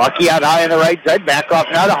 Clocky out high on the right side. Back off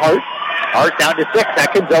now to Hart. Hart down to 6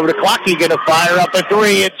 seconds. Over to Clocky. Going to fire up a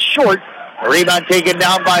three. It's short. A rebound taken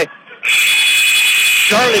down by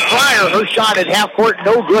Charlie Pryor. Her shot at half court.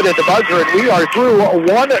 No good at the buzzer. And we are through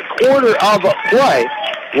 1 quarter of play.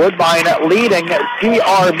 Woodbine leading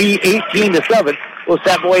CRB 18-7. We'll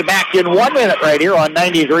step away back in 1 minute right here on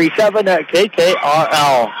 93.7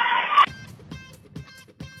 KKRL.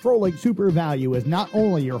 Froelich Super Value is not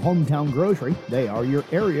only your hometown grocery, they are your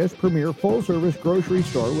area's premier full-service grocery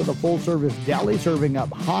store with a full-service deli serving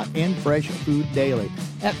up hot and fresh food daily.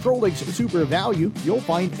 At Froelich's Super Value, you'll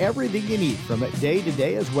find everything you need from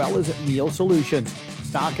day-to-day as well as meal solutions.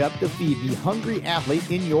 Stock up to feed the hungry athlete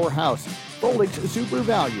in your house. Froelich's Super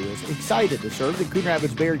Value is excited to serve the Coon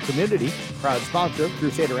Rapids Bayard community, proud sponsor of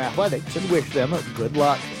Crusader Athletics, and wish them good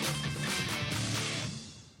luck.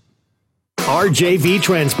 RJV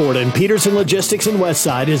Transport and Peterson Logistics in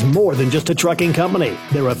Westside is more than just a trucking company.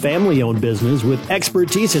 They're a family-owned business with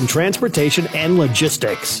expertise in transportation and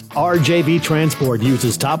logistics. RJV Transport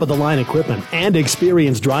uses top-of-the-line equipment and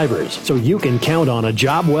experienced drivers, so you can count on a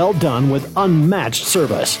job well done with unmatched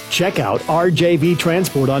service. Check out RJV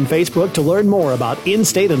Transport on Facebook to learn more about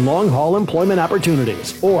in-state and long-haul employment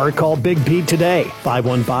opportunities. Or call Big Pete today,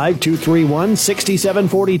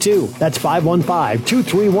 515-231-6742. That's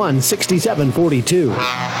 515-231-6742. 742. Pryor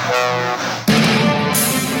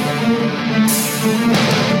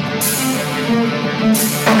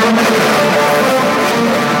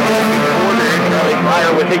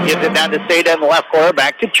with it, gets it down to Seda in the left corner,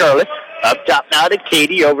 back to Charlotte. Up top now to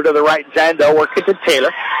Katie, over to the right side, they'll work it to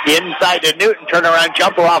Taylor. Inside to Newton, turnaround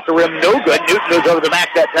jumper off the rim, no good. Newton goes over the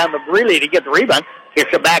back that time, but really to get the rebound.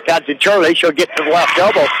 Kicks it back out to Charlie. She'll get to the left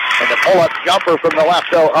elbow. And the pull-up jumper from the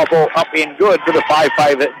left elbow up in good for the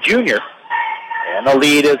 5'5" junior. And the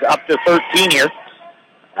lead is up to 13 here.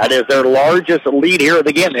 That is their largest lead here of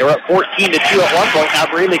the game. They were up 14-2 at one point. Now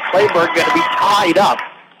Braley Clayburgh going to be tied up.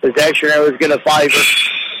 Possession arrow is going to fly for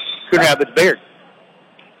Coon Rapids Bayard.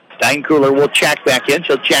 Steinkühler will check back in.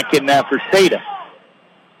 She'll check in now for Seda.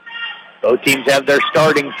 Both teams have their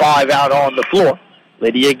starting 5 out on the floor.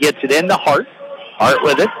 Lydia gets it in to Hart. Hart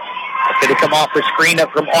with it. It's going to come off the screen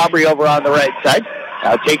up from Aubrey over on the right side.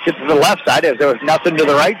 Now takes it to the left side as there was nothing to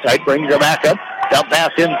the right side. Brings her back up. Dump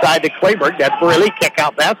pass inside to Clayburgh. That's Braley. Kick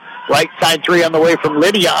out pass. Right side three on the way from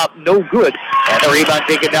Lydia. Up no good. And the rebound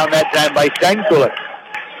taken down that time by Steinkühler.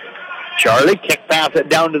 Charlie, kick pass it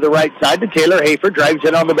down to the right side to Taylor Hafer. Drives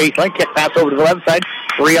in on the baseline. Kick pass over to the left side.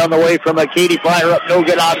 Three on the way from Katie Pryor. Up no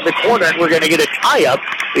good out of the corner. And we're going to get a tie-up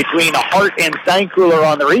between Hart and Steinkühler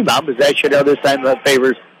on the rebound. Possession this time that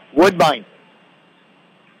favors Woodbine.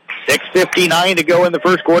 6:59 to go in the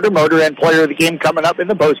first quarter. Motor Inn player of the game coming up in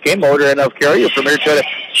the postgame. Motor Inn of Cary, your premier Toyota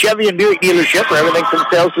Chevy and Buick dealership for everything from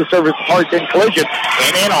sales to service, parts, and collision.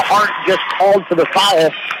 And Anna Hart just called for the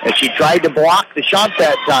foul as she tried to block the shot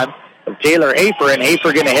that time of Taylor Hafer. And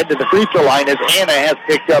Hafer going to head to the free throw line as Anna has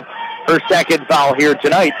picked up her second foul here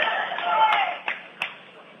tonight.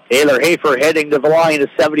 Taylor Hafer heading to the line, a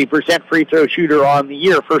 70% free throw shooter on the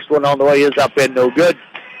year. First one on the way is up and no good.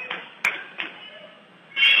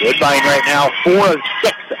 Woodbine right now 4 of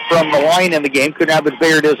 6 from the line in the game. Coon Rapids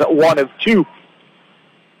Bayard is at 1 of 2.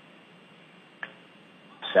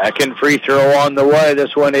 Second free throw on the way.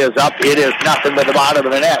 This one is up. It is nothing but the bottom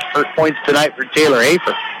of the net. First points tonight for Taylor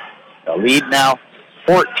Hafer. The lead now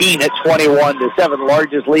 14 at 21-7.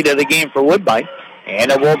 Largest lead of the game for Woodbine.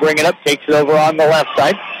 Anna will bring it up. Takes it over on the left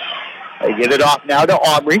side. They get it off now to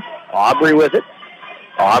Aubrey. Aubrey with it.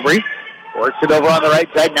 Aubrey works it over on the right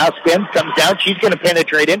side. Now spins, comes down. She's going to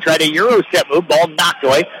penetrate in. Try to Euro step move. Ball knocked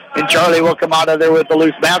away. And Charlie will come out of there with the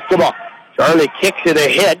loose basketball. Charlie kicks it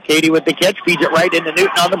ahead. Katie with the catch. Feeds it right into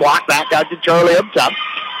Newton on the block. Back out to Charlie up top.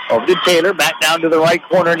 Over to Taylor. Back down to the right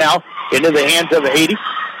corner now. Into the hands of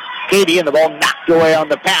Katie. And the ball knocked away on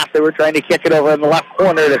the pass. They were trying to kick it over in the left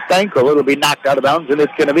corner to Steinkühler. It'll be knocked out of bounds. And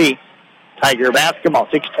it's going to be Tiger basketball.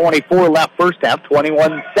 6:24 left first half.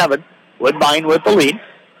 21-7. Woodbine with the lead.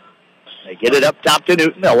 They get it up top to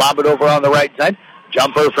Newton. They'll lob it over on the right side.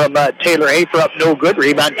 Jumper from Taylor Hafer up no good.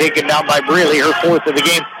 Rebound taken down by Braley, her 4th of the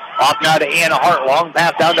game. Off now to Anna Hart. Long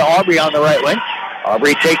pass down to Aubrey on the right wing.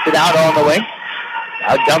 Aubrey takes it out on the wing.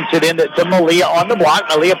 Now dumps it into Malia on the block.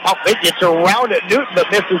 Malia pump it. Gets around at Newton but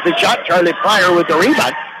misses the shot. Charlie Pryor with the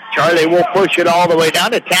rebound. Charlie will push it all the way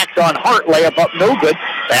down. Attacks on Hart. Layup up, no good.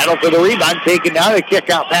 Battle for the rebound. Taken down. A kick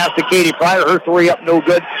out pass to Katie Pryor. Her three up, no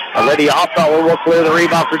good. Lydia Hoffbauer will clear the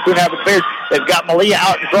rebound for Coon Rapids Bears. They've got Malia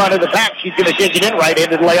out in front of the pack. She's going to take it in.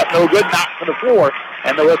 Right-handed layup, no good. Knocked to the floor.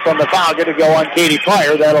 And the whistle on the foul going to go on Katie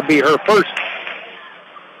Pryor. That'll be her first.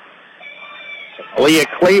 Leah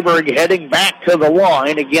Kleberg heading back to the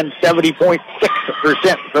line. Again, 70.6%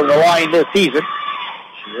 from the line this season.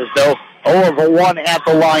 She is, though, 0 of 1 at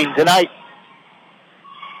the line tonight.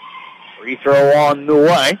 Free throw on the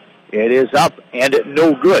way. It is up and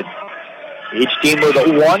no good. Each team with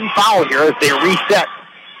one foul here as they reset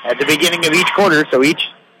at the beginning of each quarter. So each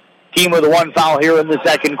team with one foul here in the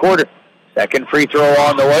second quarter. Second free throw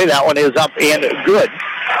on the way. That one is up and good.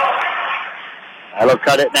 That'll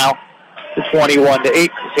cut it now to 21-8.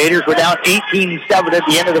 Crusaders were down 18-7 at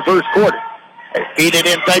the end of the first quarter. They feed it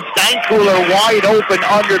inside. Steinkuhler wide open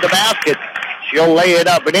under the basket. She'll lay it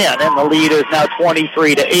up and in, and the lead is now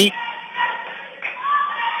 23-8.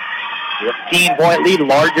 15-point lead,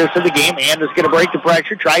 largest of the game. Ann is going to break the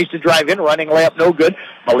pressure, tries to drive in, running layup, no good.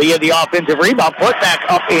 Malia, the offensive rebound, putback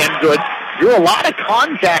up and good. Drew a lot of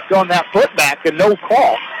contact on that putback and no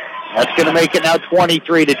call. That's going to make it now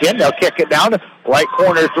 23-10. They'll kick it down. Right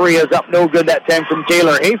corner three is up, no good that time from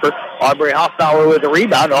Taylor Hafer. Aubrey Hoffbauer with the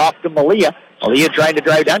rebound, off to Malia. Malia trying to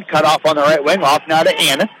drive down, cut off on the right wing, off now to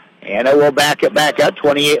Anna. Anna will back it back up.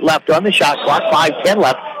 28 left on the shot clock, 5:10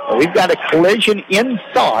 left. But we've got a collision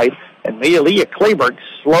inside, and Leah Kleberg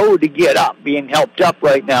slow to get up, being helped up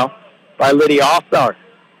right now by Lydia Hoffbauer.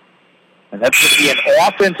 And that's going to be an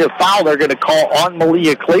offensive foul they're going to call on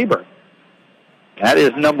Malia Kleberg. That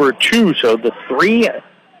is number 2, so the 3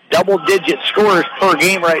 double-digit scorers per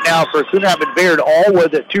game right now for Coon Rapids Bayard, all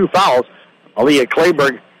with 2 fouls. Malia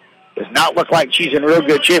Kleberg does not look like she's in real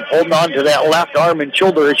good shape, holding on to that left arm and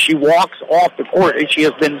shoulder as she walks off the court, as she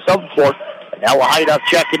has been subbed for. And now a hideout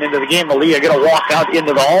checking into the game. Malia going to walk out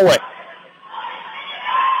into the hallway.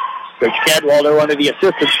 Coach Cadwalder, one of the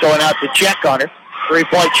assistants, going out to check on her.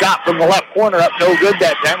 3-point shot from the left corner, up no good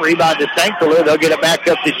that time. Rebound to Steinkuhler. They'll get it back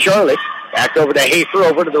up to Charlotte. Back over to Hafer,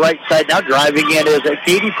 over to the right side now. Driving in is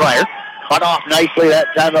Katie Pryor. Cut off nicely that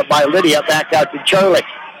time up by Lydia. Back out to Charlie.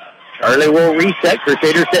 Charlie will reset.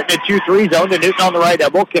 Crusaders sitting in 2-3 zone to Newton on the right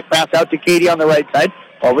elbow. Kick pass out to Katie on the right side.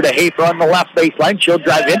 Over to Hafer on the left baseline. She'll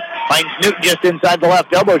drive in. Finds Newton just inside the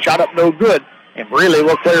left elbow. Shot up no good. And Brealey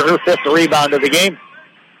will clear her 5th rebound of the game.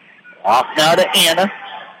 Off now to Anna.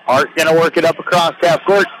 Hart going to work it up across half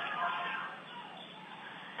court.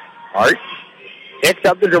 Hart picks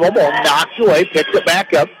up the dribble ball, knocks away, picks it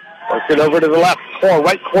back up, works it over to the left corner,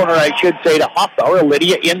 right corner, I should say, to Hoffbauer.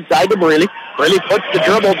 Lydia inside to Brealey. Brealey puts the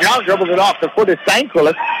dribble down, dribbles it off the foot of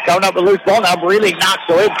Steinkuhler. Coming up a loose ball now. Brealey knocks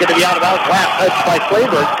away. It's going to be out of bounds. Last touch by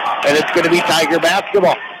Kleberg, and it's going to be Tiger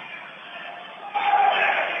basketball.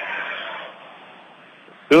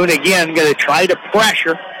 Coon again going to try to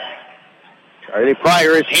pressure. Charlie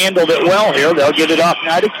Pryor has handled it well here. They'll get it off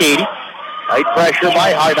now to Katie. Tight pressure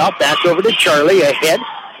by Hideout. Back over to Charlie. Ahead.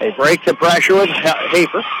 They break the pressure with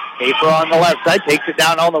Hafer. Hafer on the left side. Takes it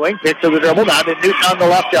down on the wing. Picks up the dribble. Now to Newton on the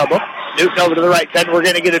left elbow. Newton over to the right side. We're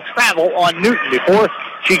going to get a travel on Newton. Before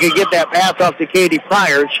she could get that pass off to Katie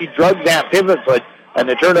Pryor, she drugged that pivot foot. And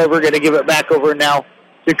the turnover going to give it back over now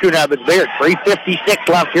to Coon Rapids Bayard. 3:56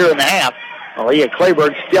 left here in the half. Malia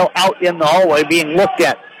Kleberg still out in the hallway being looked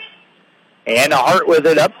at. And a Hart with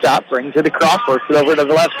it up top, brings it across, works it over to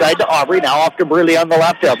the left side to Aubrey. Now off to Brealey on the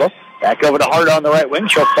left elbow. Back over to Hart on the right wing.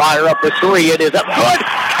 She'll fire up the 3. It is up good.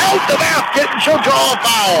 Out the basket, and she'll draw a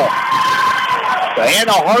foul.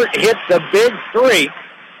 Diana Hart hits the big 3.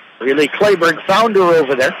 Brealey Kleberg found her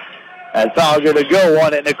over there. That foul going to go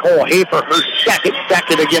on at Nicole Hafer, her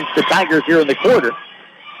second against the Tigers here in the quarter.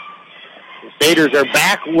 The Staters are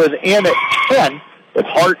back within at 10. With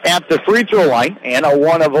Hart at the free throw line, and a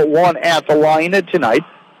 1 of 1 at the line tonight.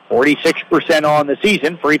 46% on the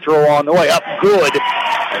season. Free throw on the way up. Good.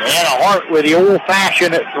 And Anna Hart with the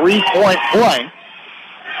old-fashioned 3-point play.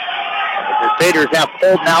 The Crusaders have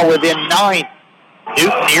pulled now within 9.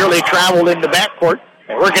 Newton nearly traveled into backcourt.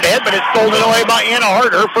 They work it ahead, but it's stolen away by Anna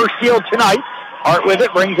Hart. Her first steal tonight. Hart with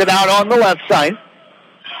it, brings it out on the left side.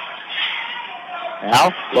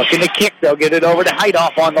 Now, looking to kick. They'll get it over to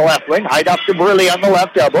Hideoff on the left wing. Hideoff to Brealey on the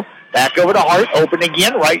left elbow. Back over to Hart. Open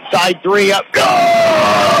again. Right side 3 up. Good!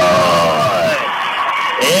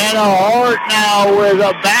 Anna Hart now with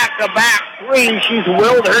a back-to-back 3. She's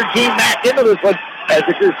willed her team back into this one as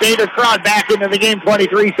the Crusader crowd back into the game.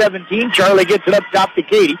 23-17. Charlie gets it up top to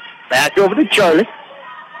Katie. Back over to Charlie.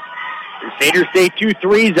 Crusaders stay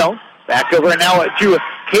 2-3 zone. Back over now to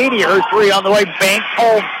Katie. Her 3 on the way. Banks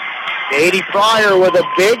home. Katie Pryor with a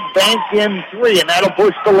big bank-in three, and that'll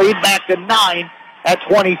push the lead back to 9 at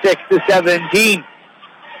 26-17.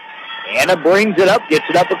 Anna brings it up, gets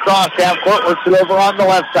it up across half court, works it over on the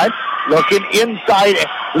left side. Looking inside,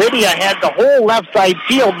 Lydia had the whole left side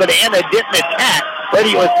field, but Anna didn't attack.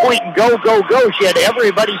 Lydia was pointing, go, go, go. She had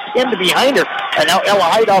everybody pinned behind her. And now Ella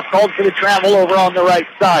Heidoff called for the travel over on the right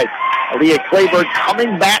side. Leah Clayburgh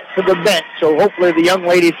coming back to the bench, so hopefully the young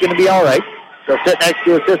lady's going to be all right. She'll sit next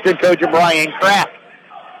to assistant coach Brian Kraft.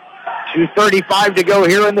 2:35 to go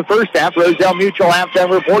here in the first half. Roselle Mutual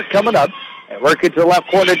halftime report coming up. And working to the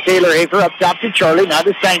left corner, Taylor Hafer up top to Charlie. Now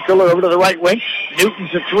to Stankuller over to the right wing.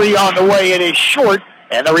 Newton's a three on the way. It is short.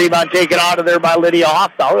 And the rebound taken out of there by Lydia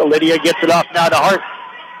Hoffbauer. Lydia gets it off now to Hart.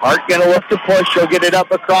 Hart going to look to push. She'll get it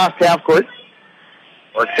up across half court.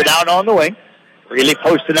 Works it out on the wing. Really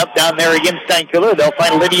posting up down there against Stankuller. They'll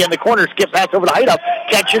find Lydia in the corner. Skip pass over to Heidoff.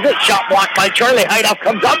 Catches it. Shot blocked by Charlie. Heidoff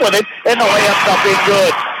comes up with it. And the layup's up in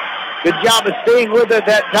good. Good job of staying with it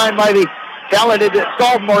that time by the talented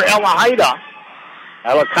sophomore Ella Heidoff.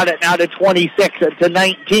 That'll cut it now to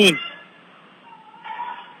 26-19.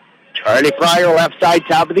 Charlie Pryor, left side,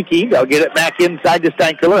 top of the key. They'll get it back inside to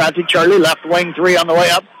Stankuller. Out to Charlie, left wing three on the way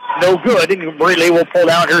up. No good, and Breeley will pull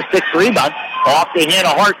down her sixth rebound. Off the hand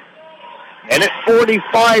of Hart. And it's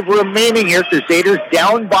 45 remaining here. Crusaders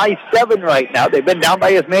down by 7 right now. They've been down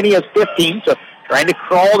by as many as 15, so trying to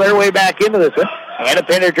crawl their way back into this one. Anna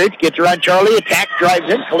penetrates, gets around Charlie, attack, drives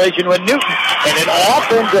in, collision with Newton. And an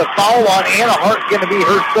offensive foul on Anna Hart, going to be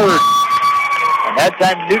her third. And that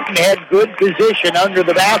time Newton had good position under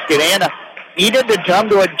the basket. Anna needed to come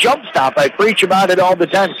to a jump stop. I preach about it all the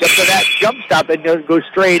time. Except for that jump stop, it doesn't go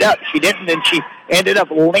straight up. She didn't, and she ended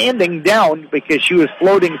up landing down because she was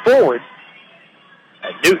floating forward.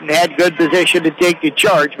 And Newton had good position to take the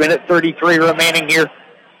charge. Minute 33 remaining here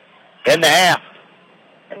in the half.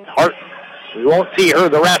 And Hart, we won't see her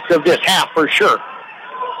the rest of this half for sure.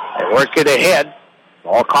 They work it ahead.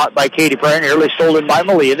 All caught by Katie Pryor, nearly stolen by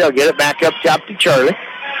Malia. They'll get it back up top to Charlie.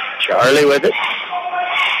 Charlie with it.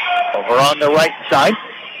 Over on the right side.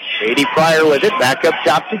 Katie Pryor with it. Back up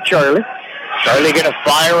top to Charlie. Charlie going to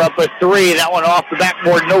fire up a three. That one off the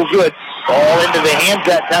backboard, no good. Ball into the hands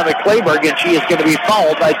that time of Clayburgh, and she is going to be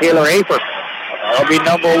fouled by Taylor Hafer. That'll be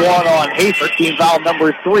number 1 on Hafer. Team foul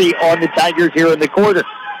number 3 on the Tigers here in the quarter.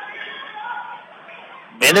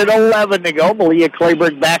 Minute 11 to go. Malia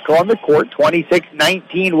Clayburgh back on the court.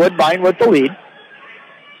 26-19 Woodbine with the lead.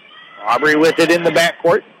 Aubrey with it in the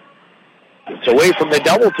backcourt. Gets away from the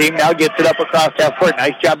double team. Now gets it up across half court.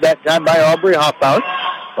 Nice job that time by Aubrey Hoffbauer.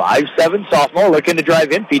 5'7" sophomore looking to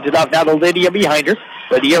drive in. Feeds it off now to Lydia behind her.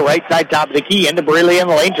 Lydia right side top of the key. Into Breeley in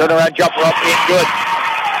the lane. Turnaround jumper up in good.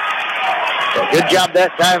 So good job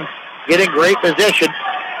that time getting great position.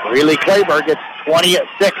 Breeley Clayburgh gets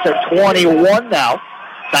 26-21 now.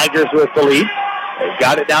 Tigers with the lead. They've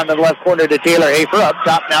got it down to the left corner to Taylor Hafer. Up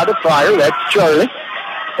top now to Pryor. That's Charlie.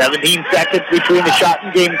 17 seconds between the shot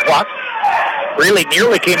and game clock. Breeley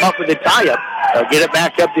nearly came up with a tie-up. They'll get it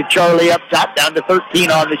back up to Charlie up top, down to 13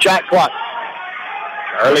 on the shot clock.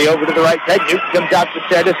 Charlie over to the right side. Newton comes out to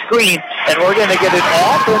set a screen, and we're going to get an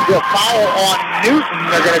offensive foul on Newton.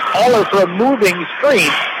 They're going to call her for a moving screen,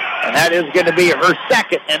 and that is going to be her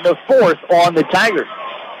second and the fourth on the Tigers.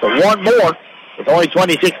 So one more with only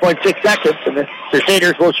 26.6 seconds, and the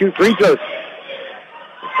Crusaders will shoot free throws.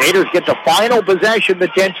 The Crusaders get the final possession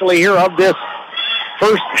potentially here of this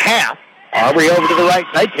first half. Aubrey over to the right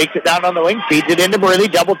side, takes it down on the wing, feeds it into Breeley.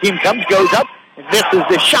 Double team comes, goes up, and misses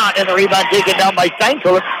the shot, and the rebound taken down by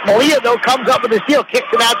Steinkuller. Malia, though, comes up with a steal, kicks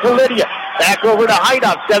it out to Lydia. Back over to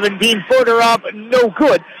Heidoff, 17-footer up, no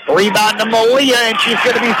good. Rebound to Malia, and she's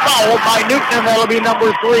going to be fouled by Newton, and that'll be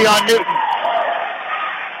number 3 on Newton.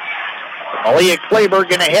 Malia Clayburgh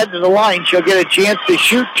going to head to the line. She'll get a chance to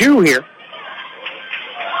shoot 2 here.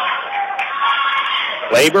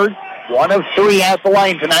 Clayburgh, 1 of 3 at the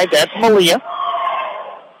line tonight. That's Malia.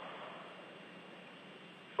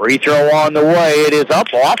 Free throw on the way. It is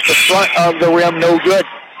up off the front of the rim. No good.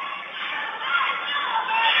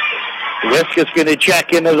 Wiskus going to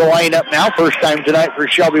check into the lineup now. First time tonight for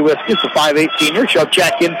Shelby Wiskus, the 5'8" senior. She'll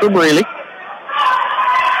check in for Breeley.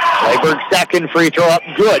 Clayburgh second free throw up.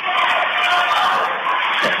 Good.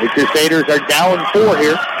 The Crusaders are down 4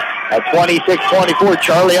 here at 26-24.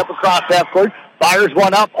 Charlie up across half court. Fires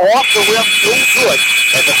one up off the rim. No good.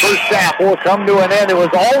 And the first half will come to an end. It was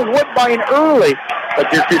all Woodbine early, but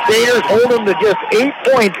the Crusaders hold them to just 8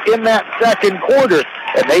 points in that second quarter,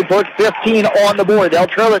 and they put 15 on the board. They'll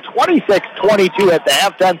trail at 26-22 at the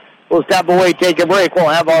halftime. We'll step away, take a break. We'll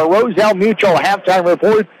have our Roselle Mutual halftime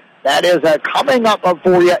report. That is coming up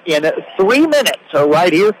for you in 3 minutes. So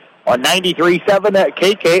right here on 93.7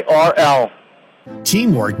 KKRL.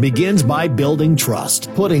 Teamwork begins by building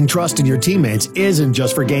trust. Putting trust in your teammates isn't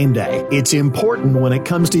just for game day. It's important when it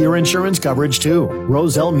comes to your insurance coverage, too.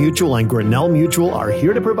 Roselle Mutual and Grinnell Mutual are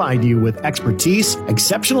here to provide you with expertise,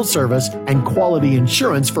 exceptional service, and quality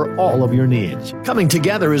insurance for all of your needs. Coming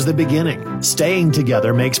together is the beginning. Staying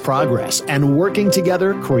together makes progress, and working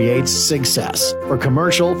together creates success. For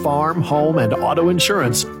commercial, farm, home, and auto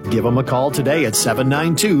insurance, give them a call today at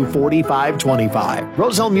 792-4525.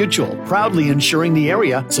 Roselle Mutual, proudly insuring the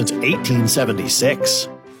area since 1876.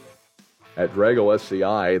 At Drago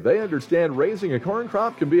SCI, they understand raising a corn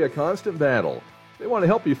crop can be a constant battle. They want to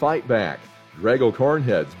help you fight back. Drago corn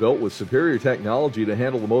heads built with superior technology to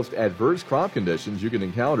handle the most adverse crop conditions you can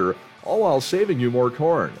encounter, all while saving you more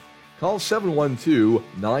corn. Call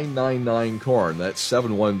 712-999-CORN. That's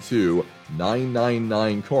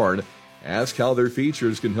 712-999-CORN. Ask how their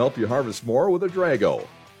features can help you harvest more with a Drago.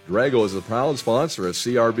 Drago is a proud sponsor of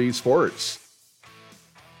CRB Sports.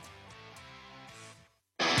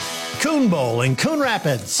 Coon Bowl in Coon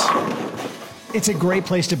Rapids. It's a great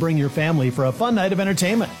place to bring your family for a fun night of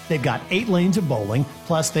entertainment. They've got 8 lanes of bowling,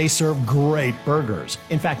 plus they serve great burgers.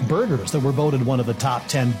 In fact, burgers that were voted one of the top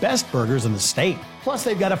 10 best burgers in the state. Plus,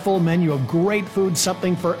 they've got a full menu of great food,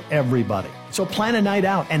 something for everybody. So plan a night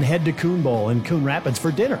out and head to Coon Bowl in Coon Rapids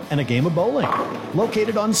for dinner and a game of bowling.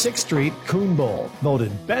 Located on 6th Street, Coon Bowl,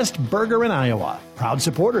 voted best burger in Iowa. Proud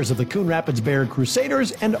supporters of the Coon Rapids Bayard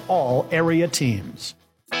Crusaders and all area teams.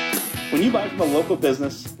 When you buy from a local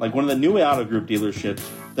business, like one of the New Auto Group dealerships,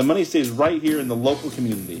 the money stays right here in the local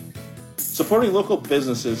community. Supporting local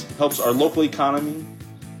businesses helps our local economy,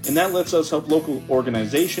 and that lets us help local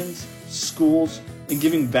organizations, schools, and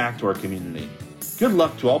giving back to our community. Good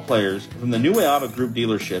luck to all players from the New Auto Group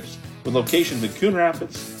dealerships with locations in Coon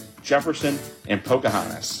Rapids, Jefferson, and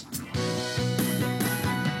Pocahontas.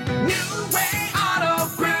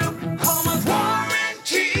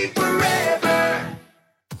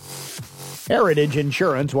 Heritage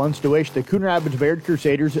Insurance wants to wish the Coon Rapids Bayard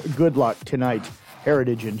Crusaders good luck tonight.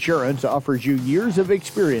 Heritage Insurance offers you years of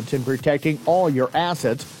experience in protecting all your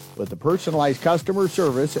assets with the personalized customer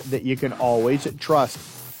service that you can always trust.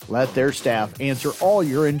 Let their staff answer all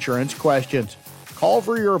your insurance questions. Call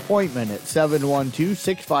for your appointment at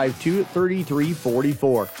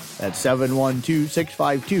 712-652-3344. That's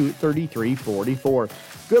 712-652-3344.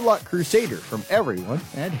 Good luck, Crusader, from everyone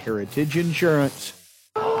at Heritage Insurance.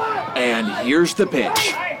 And here's the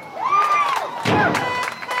pitch.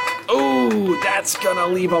 Oh, that's gonna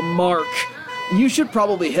leave a mark. You should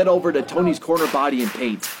probably head over to Tony's Corner Body and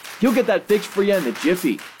Paint. He'll get that fixed for you in a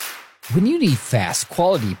jiffy. When you need fast,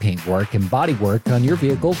 quality paint work and body work on your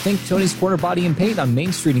vehicle, think Tony's Corner Body and Paint on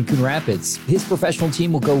Main Street in Coon Rapids. His professional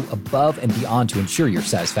team will go above and beyond to ensure your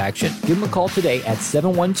satisfaction. Give him a call today at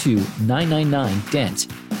 712-999-DENT.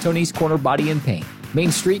 Tony's Corner Body and Paint,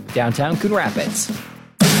 Main Street, downtown Coon Rapids.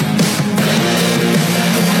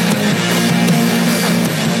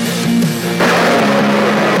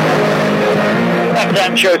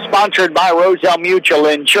 That show sponsored by Roselle Mutual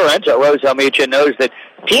Insurance. Roselle Mutual knows that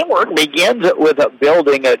teamwork begins with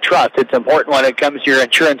building a trust. It's important when it comes to your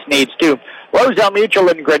insurance needs, too. Roselle Mutual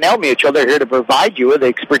and Grinnell Mutual, they're here to provide you with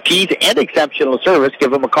expertise and exceptional service.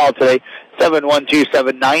 Give them a call today,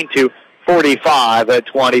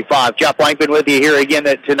 712-792-4525. Jeff Langman with you here again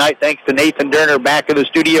tonight. Thanks to Nathan Derner back in the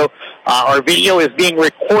studio. Our video is being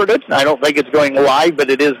recorded. I don't think it's going live, but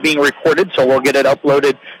it is being recorded, so we'll get it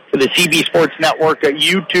uploaded to the CB Sports Network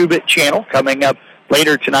YouTube channel coming up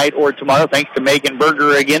later tonight or tomorrow. Thanks to Megan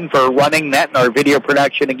Berger again for running that and our video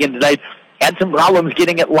production again tonight. Had some problems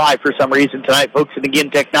getting it live for some reason tonight, folks. And again,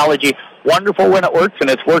 technology, wonderful when it works, and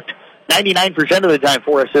it's worked 99% of the time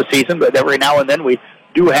for us this season, but every now and then we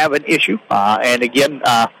do have an issue. And again,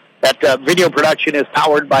 that video production is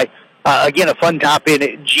powered by, again, a Fun Top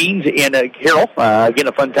in Jeans in Carroll. Again,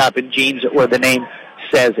 a Fun Top in Jeans where the name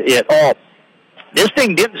says it all. This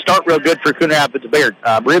thing didn't start real good for Coon Rapids Bayard.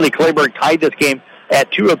 Really, Clayburgh tied this game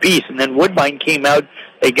at 2 apiece, and then Woodbine came out.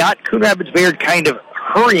 They got Coon Rapids Bayard kind of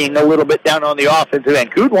hurrying a little bit down on the offensive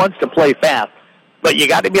end. Coon wants to play fast, but you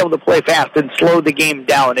got to be able to play fast and slow the game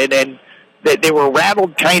down. And they were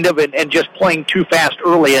rattled kind of and just playing too fast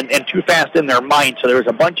early and too fast in their mind. So there was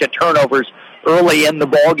a bunch of turnovers early in the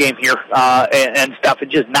ball game here and stuff,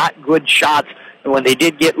 and just not good shots. And when they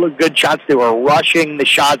did get good shots, they were rushing the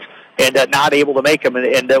shots and not able to make them.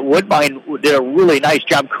 And Woodbine did a really nice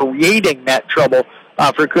job creating that trouble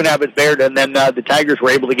for Coon Rapids Bayard. And then the Tigers were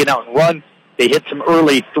able to get out and run. They hit some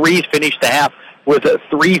early threes, finished the half with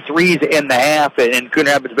 3 threes in the half, and Coon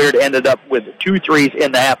Rapids Bayard ended up with 2 threes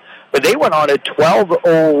in the half. but they went on a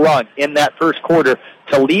 12-0 run in that first quarter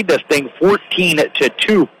to lead this thing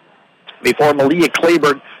 14-2 before Malia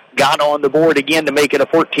Clayburgh got on the board again to make it a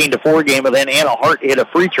 14-4 game, and then Anna Hart hit a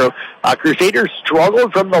free throw. Crusaders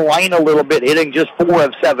struggled from the line a little bit, hitting just 4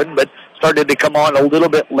 of 7, but started to come on a little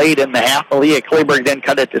bit late in the half. Malia Clayburgh then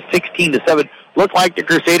cut it to 16-7. Looked like the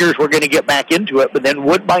Crusaders were going to get back into it, but then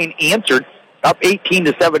Woodbine answered, up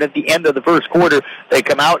 18-7 at the end of the first quarter. They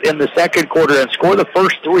come out in the second quarter and score the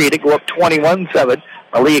first 3 to go up 21-7.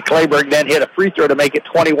 Malia Clayburgh then hit a free throw to make it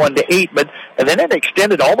 21-8, and then it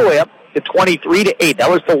extended all the way up to 23-8. That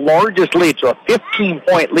was the largest lead, so a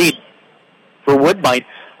 15-point lead for Woodbine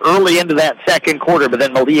early into that second quarter. But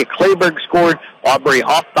then Malia Clayburgh scored. Aubrey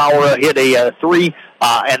Hoffbauer hit a 3.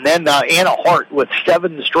 And then Anna Hart with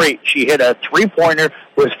 7 straight. She hit a 3-pointer,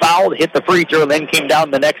 was fouled, hit the free throw, and then came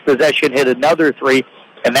down the next possession, hit another 3,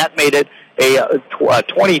 and that made it a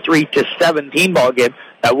 23-17 ball game.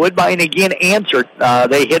 Woodbine again answered.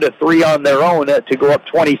 They hit a 3 on their own to go up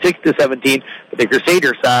 26-17. But the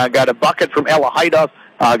Crusaders got a bucket from Ella Heidoff,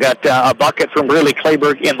 got a bucket from Riley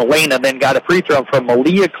Clayburgh in the lane, and then got a free throw from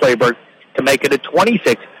Malia Clayburgh to make it a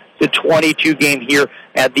 26-22 game here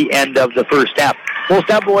at the end of the first half. We'll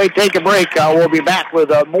step away, take a break. We'll be back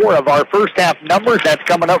with more of our first half numbers. That's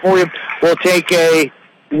coming up for you. We'll take a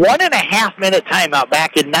 1.5-minute timeout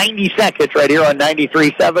back in 90 seconds right here on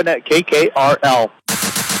 93.7 at KKRL.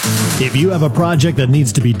 If you have a project that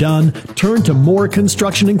needs to be done, turn to Moore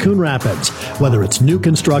Construction in Coon Rapids. Whether it's new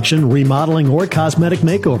construction, remodeling, or cosmetic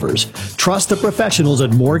makeovers, trust the professionals at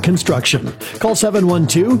Moore Construction. Call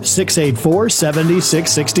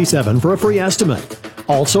 712-684-7667 for a free estimate.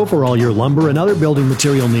 Also, for all your lumber and other building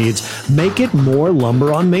material needs, make it Moore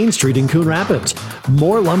Lumber on Main Street in Coon Rapids.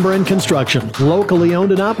 Moore Lumber and Construction, locally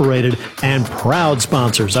owned and operated, and proud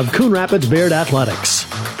sponsors of Coon Rapids Baird Athletics.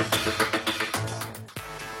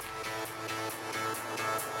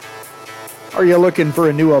 Are you looking for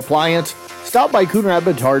a new appliance? Stop by Coon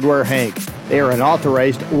Rapids Hardware Hank. They are an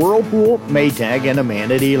authorized Whirlpool, Maytag, and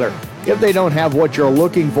Amana dealer. If they don't have what you're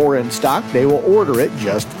looking for in stock, they will order it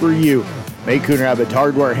just for you. Make Coon Rapids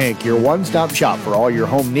Hardware Hank your one-stop shop for all your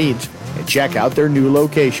home needs, and check out their new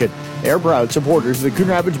location. They're proud supporters of the Coon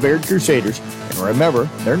Rapids Baird Crusaders, and remember,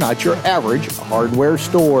 they're not your average hardware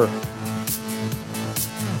store.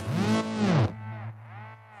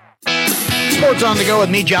 Sports on the Go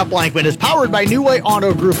with me, Jeff Blankman, is powered by New Way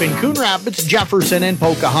Auto Group in Coon Rapids, Jefferson, and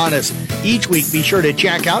Pocahontas. Each week, be sure to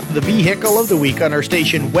check out the Vehicle of the Week on our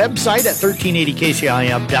station website at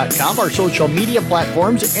 1380kcim.com, our social media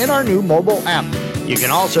platforms, and our new mobile app. You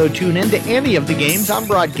can also tune in to any of the games I'm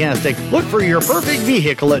broadcasting. Look for your perfect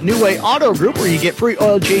vehicle at New Way Auto Group, where you get free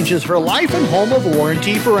oil changes for life and home of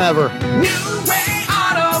warranty forever. New Way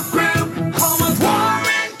Auto Group, home of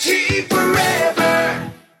warranty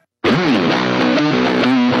forever.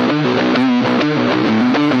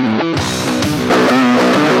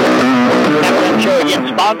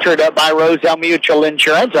 Sponsored by Roselle Mutual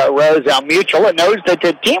Insurance. Roselle Mutual knows that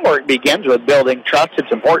the teamwork begins with building trust. It's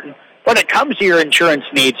important when it comes to your insurance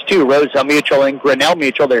needs, too. Roselle Mutual and Grinnell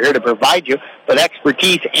Mutual, they're here to provide you with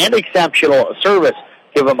expertise and exceptional service.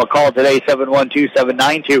 Give them a call today,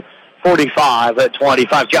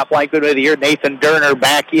 712-792-4525. Jeff Blankman with you here. Nathan Durner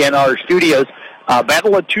back in our studios.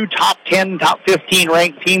 Battle of 2 top 10, top 15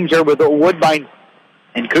 ranked teams here with Woodbine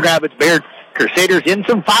and Coon Rapids Baird. Crusaders in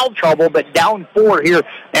some foul trouble, but down 4 here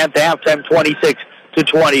at the halftime,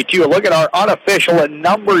 26-22. Look at our unofficial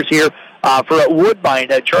numbers here for Woodbine.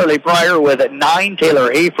 Charlie Pryor with 9,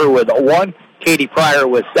 Taylor Hafer with 1, Katie Pryor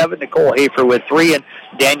with 7, Nicole Hafer with 3, and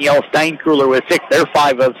Danielle Steinkruler with 6. They're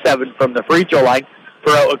 5 of 7 from the free throw line.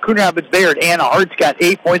 For Coon Rapids Baird, Anna Hart's got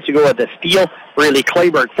 8 points to go with a steal. Riley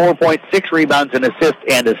Clayburgh, 4 points, 6 rebounds, an assist,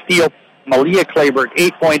 and a steal. Malia Clayburgh,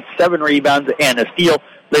 8 points, 7 rebounds, and a steal.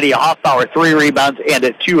 Lydia Hoffbauer, 3 rebounds and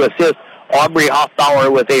 2 assists. Aubrey Hoffbauer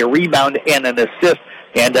with a rebound and an assist.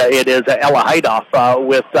 And it is Ella Heidoff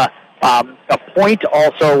with a point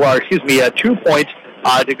also, 2 points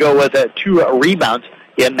to go with 2 rebounds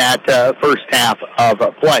in that first half of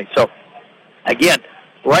play. So, again,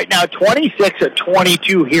 right now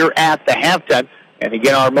 26-22 here at the halftime. And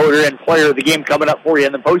again, our motor and player of the game coming up for you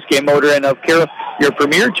in the postgame. Motor and of care, your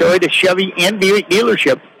premier Toyota, Chevy, and Buick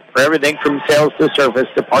dealership for everything from sales to service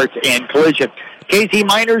to parts and collision. KC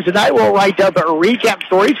Miners and I will write up recap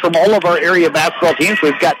stories from all of our area basketball teams.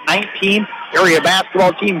 We've got 19 area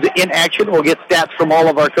basketball teams in action. We'll get stats from all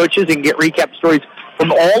of our coaches and get recap stories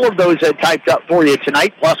from all of those typed up for you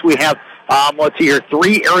tonight. Plus, we have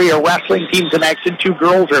 3 area wrestling teams in action,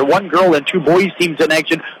 1 girl and 2 boys teams in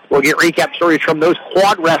action. We'll get recap stories from those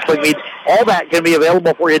quad wrestling meets. All that can be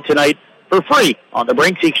available for you tonight for free on the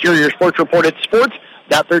Brinks Exterior Sports Report at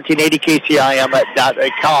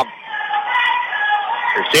sports.1380kcim.com.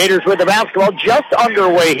 Crusaders with the basketball just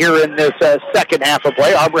underway here in this second half of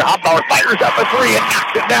play. Aubrey Hoffbauer fires up a three and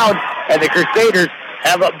knocks it down, and the Crusaders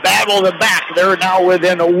have battled it back. They're now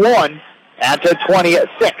within one at a 26.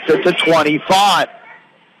 It's a 25.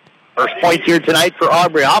 First points here tonight for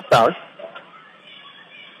Aubrey Hoffbauer.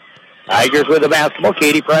 Tigers with the basketball.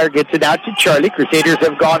 Katie Pryor gets it out to Charlie. Crusaders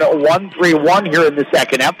have gone 1-3-1 here in the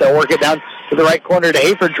second half. They'll work it down to the right corner to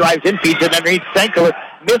Hafer. Drives in, feeds it underneath Steinkuhler.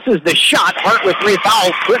 Misses the shot. Hart with 3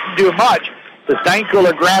 fouls. Couldn't do much. So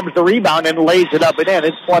Steinkuhler grabs the rebound and lays it up and in.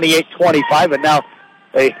 It's 28-25, and now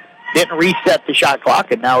they didn't reset the shot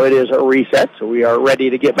clock, and now it is a reset, so we are ready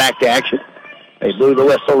to get back to action. They blew the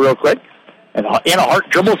whistle real quick. And Anna Hart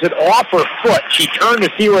dribbles it off her foot. She turned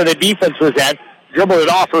to see where the defense was at. Dribbled it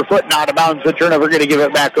off her foot and out of bounds. The turnover going to give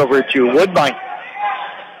it back over to Woodbine.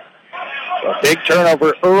 A big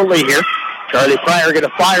turnover early here. Charlie Pryor going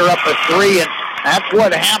to fire up a three, and that's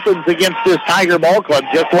what happens against this Tiger ball club.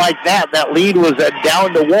 Just like that, that lead was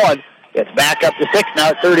down to 1. It's back up to 6 now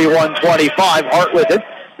at 31-25. Hart with it.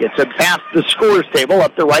 Gets it past the scores table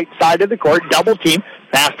up the right side of the court. Double team.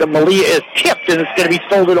 Pass to Malia is tipped, and it's going to be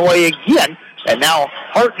stolen away again. And now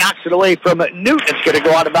Hart knocks it away from Newton. It's going to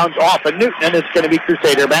go out of bounds off of Newton, and it's going to be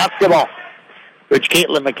Crusader basketball. Coach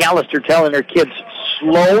Caitlin McAllister telling her kids,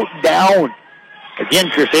 slow down.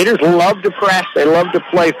 Again, Crusaders love to press. They love to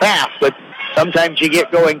play fast, but sometimes you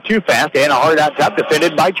get going too fast. Anna Hart out top,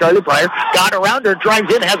 defended by Charlie Pryor. Got around her,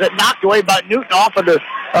 drives in, has it knocked away by Newton off of the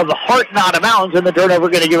Hart and out of bounds, and the turnover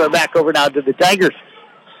going to give it back over now to the Tigers.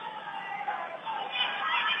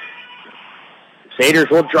 Crusaders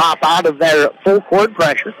will drop out of their full court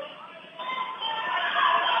pressure.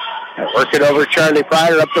 And work it over Charlie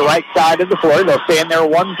Pryor up the right side of the floor. They'll stay in there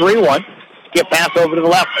 1-3-1. Skip pass over to the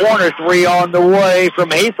left corner. 3 on the way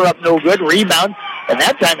from Hafer up no good. Rebound. And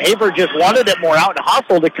that time Hafer just wanted it more out and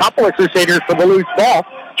hustled a couple of Crusaders for the loose ball.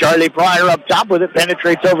 Charlie Pryor up top with it.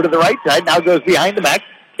 Penetrates over to the right side. Now goes behind the back.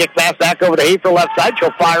 Kick pass back over to Hafer left side.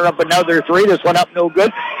 She'll fire up another 3. This one up no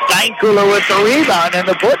good. Steinkuhler with the rebound and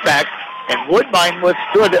the putback. And Woodbine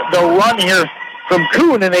withstood the run here from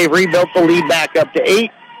Kuhn, and they've rebuilt the lead back up to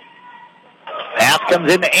 8. Pass comes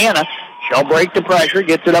into Anna. She'll break the pressure,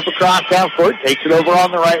 gets it up across half court, takes it over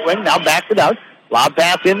on the right wing, now backs it out. Lob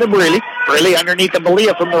pass into Brealey. Brealey underneath the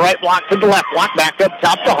Malia from the right block to the left block, back up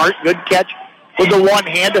top to Hart. Good catch with the one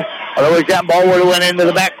hand. Otherwise that ball would have went into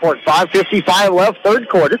the backcourt. 5:55 left, third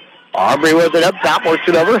quarter. Aubrey with it up top, works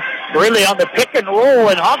it over. Brealey on the pick and roll,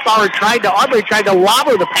 and Aubrey tried to lob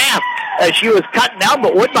her the pass as she was cutting down,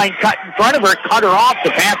 but Woodbine cut in front of her, cut her off.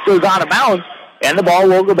 The pass goes out of bounds, and the ball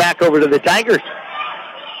will go back over to the Tigers.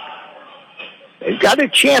 They've got a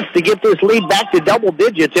chance to get this lead back to double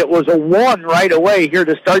digits. It was a 1 right away here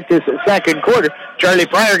to start this second quarter. Charlie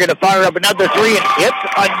Pryor going to fire up another 3 and hits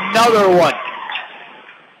another one.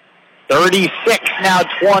 36 now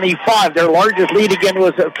 25. Their largest lead again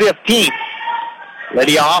was at 15.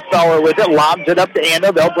 Lydia Hoffbauer with it, lobs it up to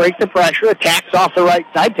Anna. They'll break the pressure, attacks off the right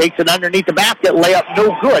side, takes it underneath the basket, layup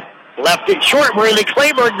no good. Left it short. Riley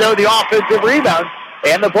Claiborne, though, the offensive rebound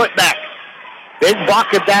and the putback. Big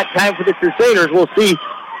buck at that time for the Crusaders. We'll see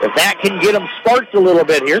if that can get them sparked a little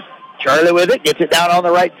bit here. Charlie with it, gets it down on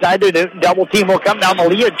the right side to Newton. Double team will come down.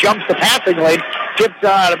 Malia jumps the passing lane, tips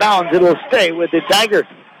out of bounds. It'll stay with the Tigers.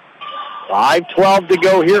 5:12 to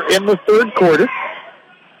go here in the third quarter.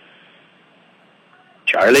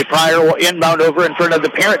 Charlie Pryor will inbound over in front of the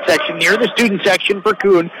parent section near the student section for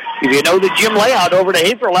Kuhn. If you know the gym layout, over to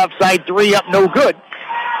Hafer, left side, 3 up, no good.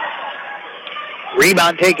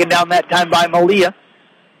 Rebound taken down that time by Malia.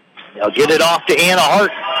 They'll get it off to Anna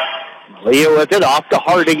Hart. Malia with it, off to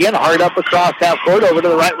Hart again. Hart up across half court, over to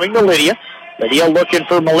the right wing to Lydia. Lydia looking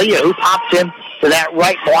for Malia, who pops in to that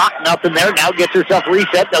right block. Nothing there. Now gets herself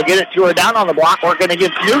reset. They'll get it to her down on the block, working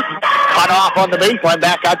against Newton. Cut off on the baseline,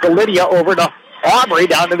 back out to Lydia, over to Aubrey,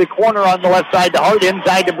 down to the corner on the left side to Hart,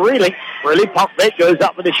 inside to Brealey. Brealey pump fake, goes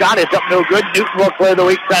up with the shot. It's up no good. Newton will clear the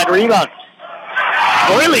weak side rebound.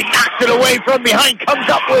 Brealey knocks it away from behind, comes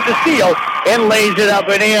up with the steal, and lays it up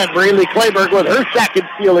and in. Brealey Clayberg with her second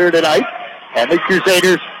steal here tonight. And the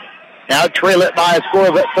Crusaders now trail it by a score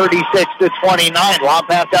of 36-29. Lob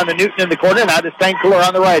pass down to Newton in the corner. Now to Steinkuhler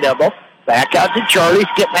on the right elbow. Back out to Charlie.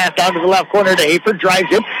 Skip pass down to the left corner to Hafer. Drives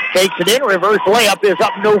him. Takes it in. Reverse layup is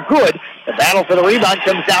up no good. The battle for the rebound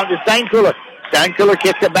comes down to Steinkuhler. Steinkuhler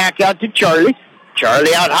kicks it back out to Charlie.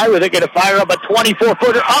 Charlie out high with it. Going to fire up a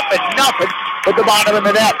 24-footer. Up and nothing at the bottom of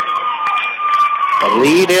the net. The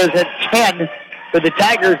lead is at 10 for the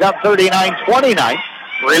Tigers, up 39-29.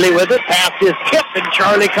 Brealey with it. Pass is tipped, and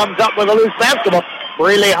Charlie comes up with a loose basketball.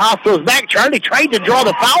 Brealey hustles back. Charlie tried to draw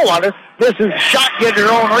the foul on her. This is shot, gets her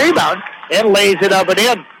own rebound, and lays it up and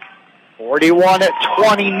in.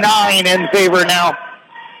 41-29 in favor now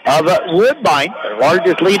of Woodbine. Their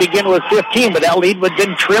largest lead again was 15, but that lead was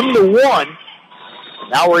then trimmed to 1.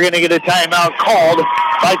 Now we're going to get a timeout called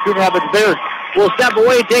by Coon Rapids Bears. We'll step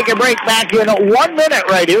away, take a break, back in 1 minute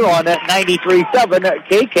right here on that 93.7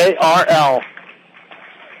 KKRL.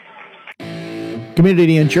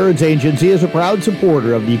 Community Insurance Agency is a proud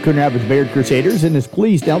supporter of the Coon Rapids Bayard Crusaders and is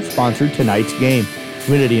pleased to help sponsor tonight's game.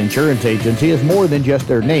 Community Insurance Agency is more than just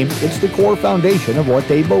their name. It's the core foundation of what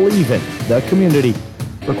they believe in, the community.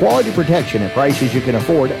 For quality protection at prices you can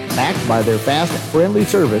afford, backed by their fast, friendly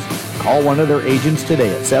service, call one of their agents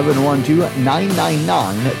today at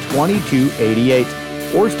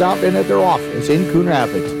 712-999-2288 or stop in at their office in Coon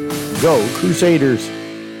Rapids. Go Crusaders!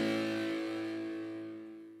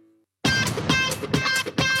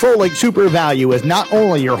 Froelich Super Value is not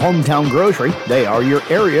only your hometown grocery, they are your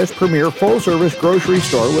area's premier full-service grocery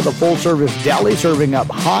store with a full-service deli serving up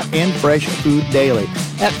hot and fresh food daily.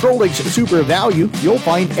 At Froelich's Super Value, you'll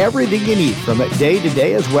find everything you need from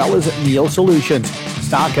day-to-day as well as meal solutions.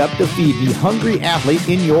 Stock up to feed the hungry athlete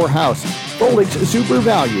in your house. Froelich's Super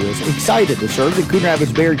Value is excited to serve the Coon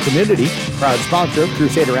Rapids Bayard community, proud sponsor of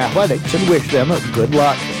Crusader Athletics, and wish them good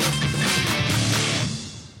luck.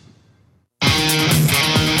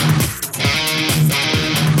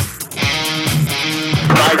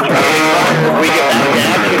 We get back to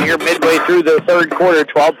action here midway through the third quarter.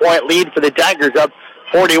 12-point lead for the Tigers, up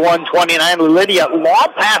 41-29. Lydia,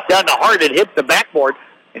 long pass down to Hart. It hits the backboard,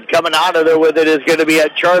 and coming out of there with it is going to be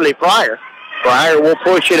Charlie Pryor. Pryor will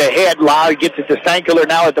push it ahead. Lau gets it to Stankuler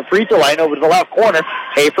now at the free throw line over to the left corner.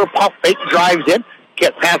 Hafer pump fake, drives in.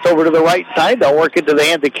 Gets pass over to the right side. They'll work into the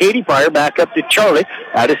hands of Katie Pryor. Back up to Charlie.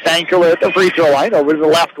 Now to Stankuler at the free throw line over to the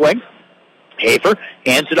left wing. Hafer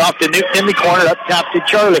hands it off to Newton in the corner, up top to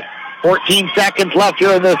Charlie. 14 seconds left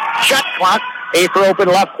here in the shot clock. Hafer open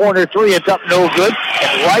left corner three. It's up no good.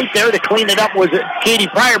 And right there to clean it up was Katie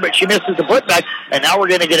Pryor, but she misses the putback. And now we're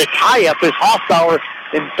going to get a tie-up as Hoffbauer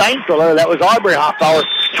and Steinfeller. That was Aubrey Hoffbauer.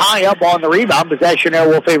 Tie up on the rebound. Possession there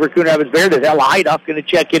will favor Coon Rapids Bayard. Ella Heidoff going to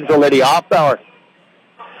check in for Lydia Hoffbauer.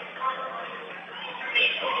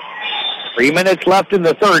 3 minutes left in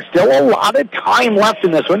the third. Still a lot of time left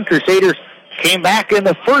in this one. Crusaders came back in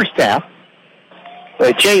the first half.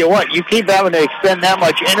 But I tell you what, you keep having to expend that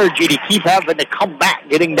much energy to keep having to come back,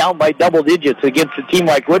 getting down by double digits against a team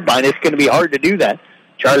like Woodbine. It's going to be hard to do that.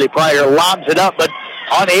 Charlie Pryor lobs it up, but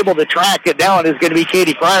unable to track it down is going to be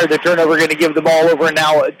Katie Pryor. The turnover going to give the ball over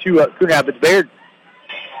now to Coon Rapids Bayard.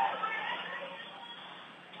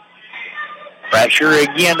 Pressure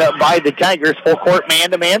again by the Tigers. Full court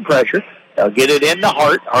man-to-man pressure. They'll get it in to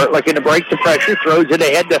Hart. Hart looking to break the pressure. Throws it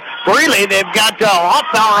ahead to Brealey. They've got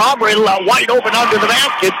Hoffbauer Aubrey wide open under the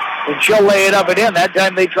basket. And she'll lay it up and in. That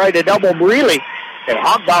time they tried to double Brealey. And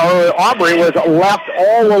Hoffbauer Aubrey was left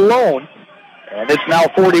all alone. And it's now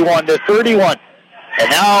 41-31. And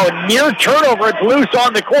now near turnover. It's loose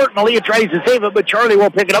on the court. Malia tries to save it, but Charlie will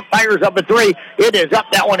pick it up. Fires up a three. It is up.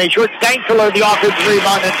 That one is short. Steinfeller the offensive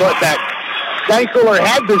rebound and put back. Steinfeller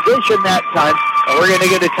had position that time. And we're going to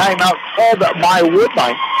get a timeout called by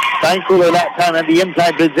Woodbine. Steinfeller that time in the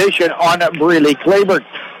inside position on Brealey Claiborne.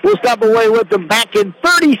 We'll step away with them back in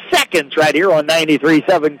 30 seconds right here on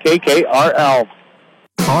 93.7 KKRL.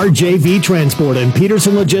 RJV Transport and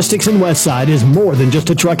Peterson Logistics in Westside is more than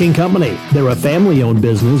just a trucking company. They're a family-owned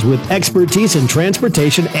business with expertise in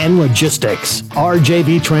transportation and logistics.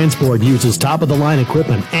 RJV Transport uses top-of-the-line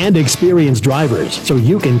equipment and experienced drivers, so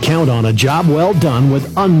you can count on a job well done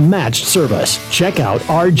with unmatched service. Check out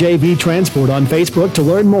RJV Transport on Facebook to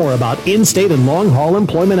learn more about in-state and long-haul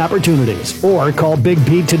employment opportunities, or call Big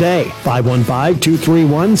Pete today,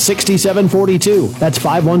 515-231-6742. That's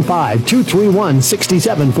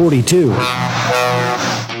 515-231-6742. 742.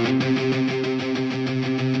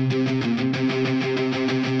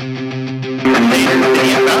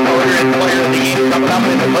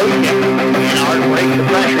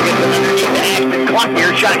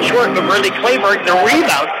 Shot short, but Brealey Claiborne the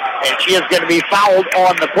rebound, and she is going to be fouled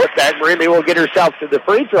on the putback. Brealey will get herself to the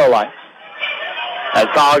free throw line.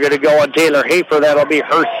 That foul going to go on Taylor Hafer. That'll be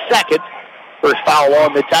her second. First foul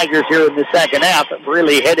on the Tigers here in the second half.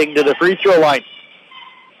 Brealey heading to the free throw line.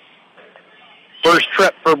 First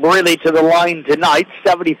trip for Brealey to the line tonight,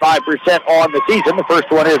 75% on the season. The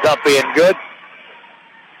first one is up and good.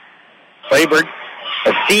 Claiborne,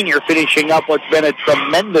 a senior, finishing up what's been a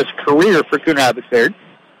tremendous career for Coon Rapids Bayard.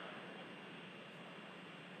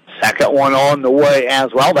 Second one on the way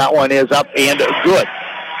as well. That one is up and good.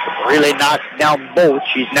 really knocks down both.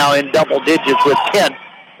 She's now in double digits with 10.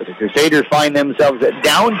 But the Crusaders find themselves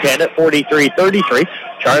down 10 at 43-33.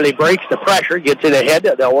 Charlie breaks the pressure, gets it ahead.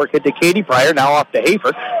 They'll work it to Katie Pryor, now off to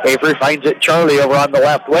Hafer. Hafer finds it Charlie over on the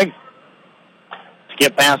left wing.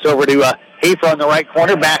 Skip pass over to Hafer on the right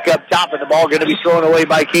corner, back up top, and the ball going to be thrown away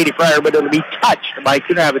by Katie Pryor, but it'll be touched by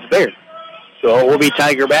Coon Rapids Bayard. So it will be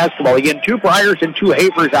Tiger basketball. Again, 2 Pryors and 2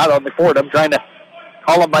 Hafers out on the court. I'm trying to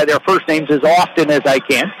call them by their first names as often as I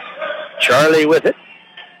can. Charlie with it.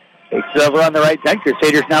 Takes it over on the right side.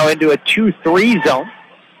 Crusaders now into a 2-3 zone.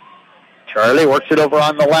 Charlie works it over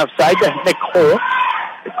on the left side to Nicole.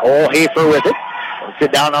 Nicole Hafer with it. Works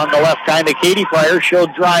it down on the left side to Katie Pryor. She'll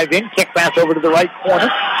drive in. Kick pass over to the right corner.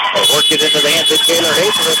 They work it into the hands of Taylor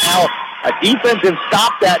Hafer. And now a defensive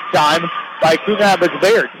stop that time by Coon Rapids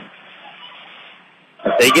Bayard.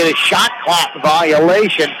 If they get a shot clock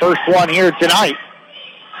violation, first one here tonight.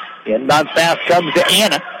 Inbound pass comes to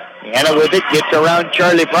Anna. Anna with it, gets around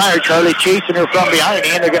Charlie Pryor. Charlie chasing her from behind.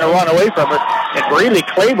 Anna going to run away from her. And Braylee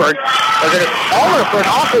Claiborne, they're going to call her for an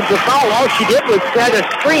offensive foul. All she did was set a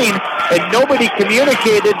screen, and nobody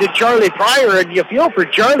communicated to Charlie Pryor. And you feel for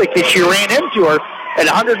Charlie because she ran into her at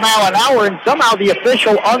 100 mile an hour, and somehow the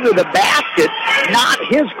official under the basket, not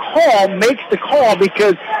his call, makes the call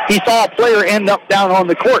because he saw a player end up down on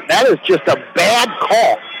the court. That is just a bad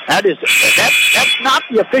call. That's not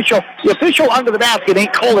the official. The official under the basket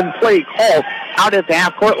ain't calling play calls out at the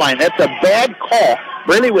half-court line. That's a bad call.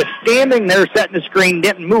 Braylee was standing there setting the screen,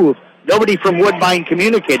 didn't move. Nobody from Woodbine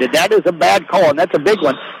communicated. That is a bad call, and that's a big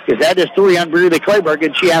one because that is 3 on Braylee Claiborne,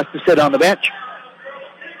 and she has to sit on the bench.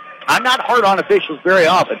 I'm not hard on officials very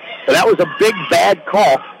often, but that was a big, bad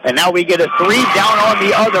call, and now we get a 3 down on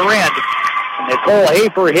the other end. Nicole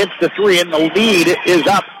Hafer hits the 3, and the lead is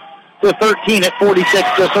up to 13 at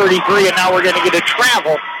 46-33, and now we're going to get a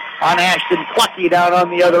travel on Ashton Clucky down on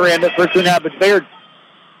the other end for Coon Rapids Bayard.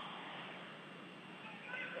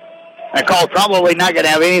 That call probably not going to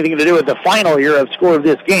have anything to do with the final here of score of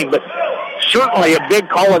this game, but certainly a big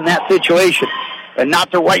call in that situation, and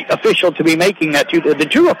not the right official to be making that. The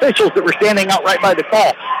 2 officials that were standing out right by the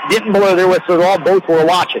call didn't blow their whistle at all. Both were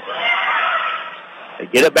watching. They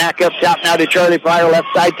get it back up top now to Charlie Pryor, left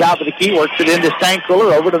side, top of the key. Works it into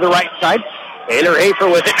Steinkuhler, over to the right side. Taylor Hafer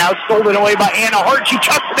with it, now stolen away by Anna Hart. She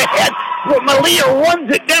chucks it ahead. But Malia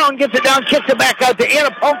runs it down, gets it down, kicks it back out to Anna.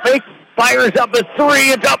 Pump fake, fires up a 3.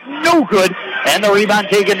 It's up, no good. And the rebound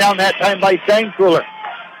taken down that time by Steinkuhler.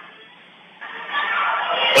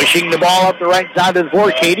 Pushing the ball up the right side of the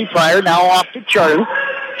floor. Katie Pryor now off to Charlie.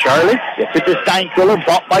 Charlie gets it to Steinkuhler,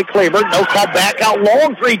 bumped by Claiborne. No call, back out,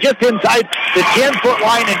 long 3 just inside the 10-foot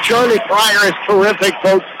line, and Charlie Pryor is terrific,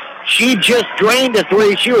 folks. She just drained a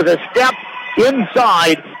 3. She was a step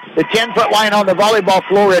inside the 10-foot line on the volleyball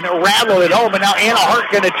floor and rattled it home, and now Anna Hart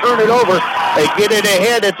going to turn it over. They get it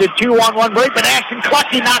ahead. It's a 2-on-1 break, but Ashton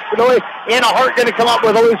Clucky knocks it away. Anna Hart going to come up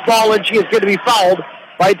with a loose ball, and she is going to be fouled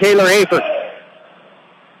by Taylor Hafer.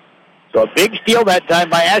 So a big steal that time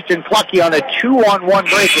by Ashton Clucky on a 2-on-1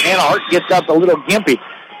 break, and Anna Hart gets up a little gimpy.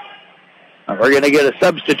 Now we're going to get a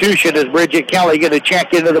substitution as Bridget Kelly going to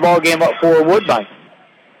check into the ballgame up for Woodbine.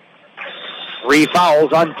 3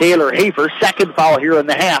 fouls on Taylor Hafer, second foul here in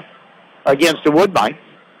the half against the Woodbine.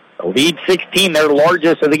 The lead 16, their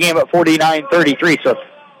largest of the game at 49-33. So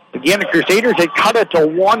again, the Crusaders had cut it to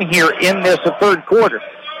 1 here in this third quarter.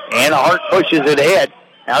 Anna Hart pushes it ahead.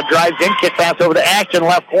 Now drives in, kick pass over to Ashton,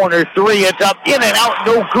 left corner 3. It's up, in and out,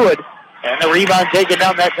 no good. And the rebound taken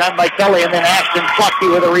down that time by Kelly, and then Ashton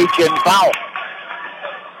Clucky with a reach-in foul.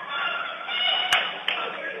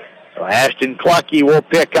 So Ashton Clucky will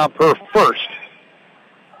pick up her first.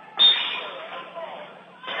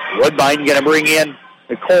 Woodbine going to bring in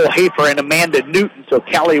Nicole Hafer and Amanda Newton, so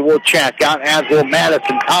Kelly will check out, as will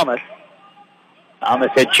Madison Thomas.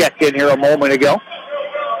 Thomas had checked in here a moment ago.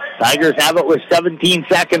 Tigers have it with 17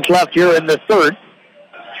 seconds left here in the third.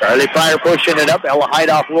 Charlie Pryor pushing it up. Ella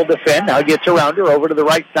Heidoff will defend. Now gets around her. Over to the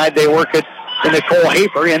right side. They work it to Nicole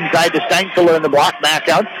Hafer. Inside to Steinkuhler in the block. Back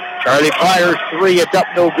out. Charlie Pryor's 3. It's up,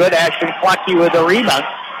 no good. Ashton Clucky with a rebound.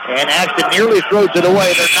 And Ashton nearly throws it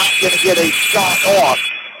away. They're not going to get a shot off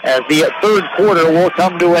as the third quarter will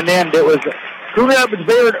come to an end. It was Coon Rapids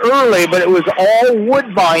Bayard early, but it was all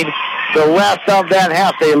Woodbine the rest of that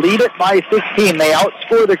half. They lead it by 16. They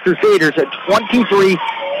outscore the Crusaders at 23-11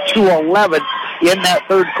 in that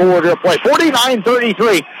third quarter of play.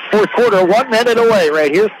 49-33, fourth quarter, 1 minute away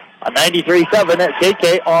right here on 93.7 at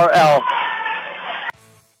KKRL.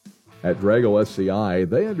 At Drago SCI,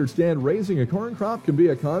 they understand raising a corn crop can be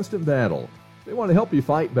a constant battle. They want to help you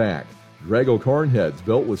fight back. Drago corn heads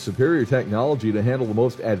built with superior technology to handle the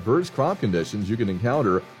most adverse crop conditions you can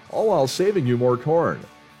encounter, all while saving you more corn.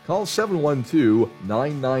 Call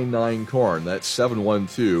 712-999-CORN. That's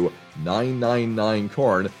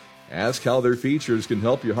 712-999-CORN. Ask how their features can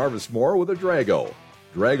help you harvest more with a Drago.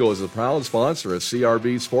 Drago is a proud sponsor of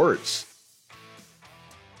CRB Sports.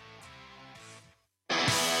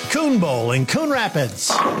 Coon Bowl in Coon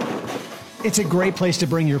Rapids. It's a great place to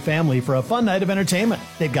bring your family for a fun night of entertainment.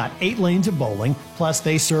 They've got 8 lanes of bowling, plus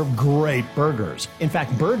they serve great burgers. In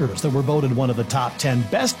fact, burgers that were voted one of the top 10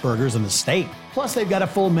 best burgers in the state. Plus, they've got a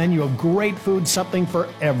full menu of great food, something for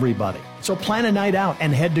everybody. So plan a night out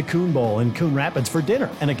and head to Coon Bowl in Coon Rapids for dinner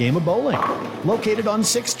and a game of bowling. Located on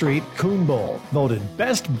 6th Street, Coon Bowl, voted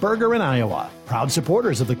best burger in Iowa. Proud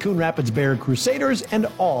supporters of the Coon Rapids Bear Crusaders and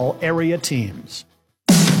all area teams.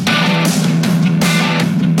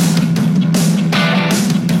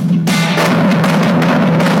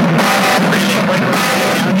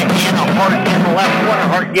 Hart in the left corner.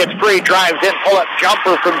 Hart gets free, drives in, pull-up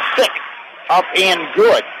jumper from 6, up and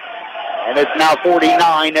good. And it's now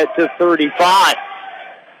 49-35.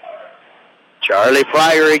 Charlie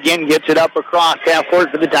Pryor again gets it up across half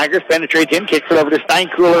court for the Tigers, penetrates in, kicks it over to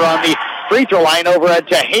Steinkuhler on the free throw line over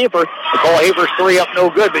to Hafer. Nicole Hafer's 3 up,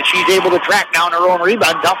 no good, but she's able to track down her own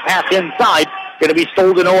rebound. Dump pass inside, going to be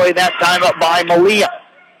stolen away that time up by Malia.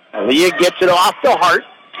 Malia gets it off to Hart.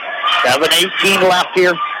 7:18 left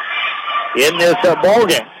here in this ball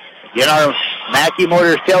game. Again, our Mackey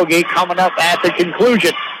Motors tailgate coming up at the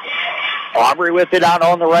conclusion. Aubrey with it out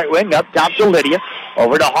on the right wing, up top to Lydia.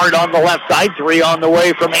 Over to Hart on the left side. 3 on the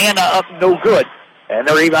way from Anna, up no good. And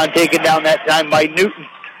the rebound taken down that time by Newton.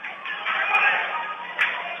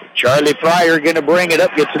 Charlie Pryor going to bring it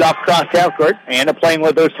up, gets it off across half court. Anna playing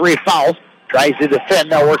with those 3 fouls. Tries to defend,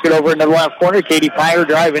 now work it over into the left corner. Katie Pryor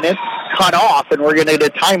driving in, cut off, and we're going to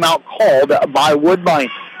get a timeout called by Woodbine.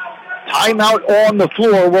 Timeout on the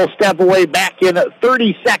floor. We'll step away back in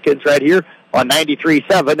 30 seconds right here on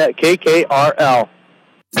 93.7 at KKRL.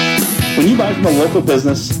 When you buy from a local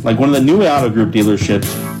business, like one of the new Auto Group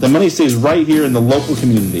dealerships, the money stays right here in the local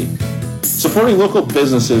community. Supporting local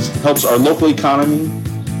businesses helps our local economy,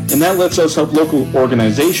 and that lets us help local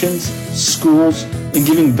organizations, schools, and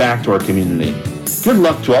giving back to our community. Good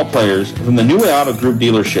luck to all players from the New Way Auto Group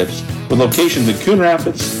dealerships with locations in Coon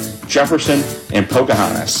Rapids, Jefferson, and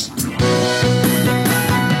Pocahontas. New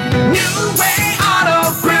Way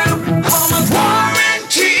Auto Group, home of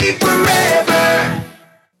warranty forever.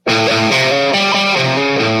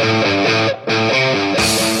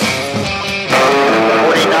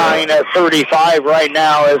 49-35 right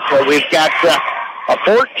now as we've got a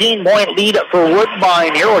 14-point lead for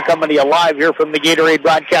Woodbine here. We're coming to you live here from the Gatorade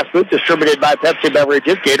broadcast booth, distributed by Pepsi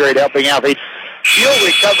Beverages. Gatorade helping athletes heal,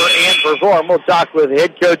 recover, and perform. We'll talk with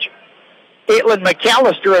head coach Caitlin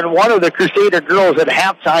McAllister and one of the Crusader girls at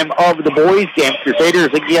halftime of the boys' game.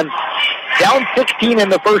 Crusaders again down 16 in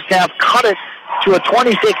the first half, cut it to a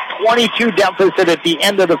 26-22 deficit at the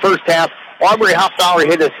end of the first half. Aubrey Hoffbauer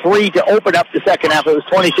hit a 3 to open up the second half. It was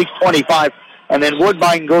 26-25. And then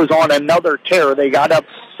Woodbine goes on another tear. They got up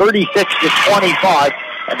 36-25.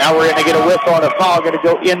 And now we're going to get a whistle on a foul, going to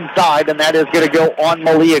go inside, and that is going to go on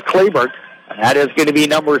Malia Claiborne. And that is going to be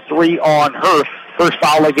number 3 on her. First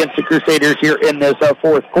foul against the Crusaders here in this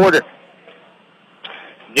fourth quarter.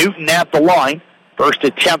 Newton at the line. First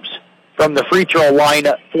attempts from the free throw line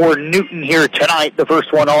for Newton here tonight. The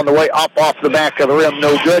first one on the way up off the back of the rim,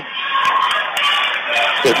 no good.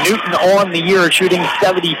 So Newton on the year shooting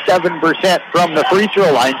 77% from the free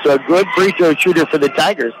throw line. So a good free throw shooter for the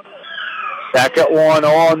Tigers. Second one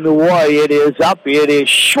on the way. It is up. It is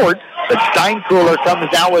short. But Steinkuhler comes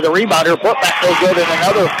down with a rebound. Her putback no good, and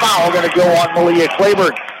another foul going to go on Malia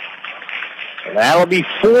Claiborne. And that'll be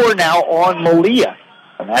 4 now on Malia.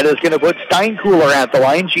 And that is going to put Steinkuhler at the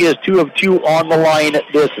line. She has 2 of 2 on the line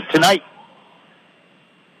tonight.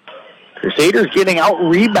 Crusaders getting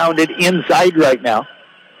out-rebounded inside right now.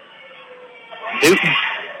 Newton,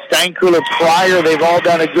 Steinkuhler, Pryor, they've all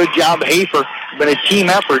done a good job. Hafer, it's been a team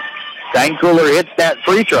effort. Steinkuhler hits that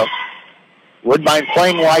free throw. Woodbine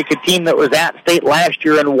playing like a team that was at state last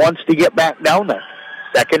year and wants to get back down there.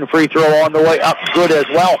 Second free throw on the way up, good as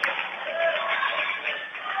well.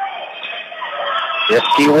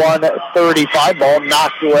 51-35, ball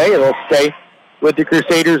knocked away. It'll stay with the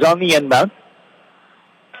Crusaders on the inbound.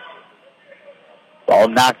 Ball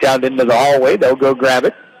knocked out into the hallway. They'll go grab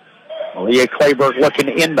it. Malia Claiborne looking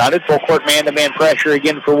to inbound it. Full court man-to-man pressure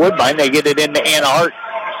again for Woodbine. They get it into Anna Hart.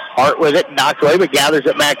 Hart with it, knocked away, but gathers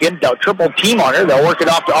it back in. They'll triple team on her. They'll work it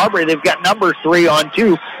off to Aubrey. They've got number 3 on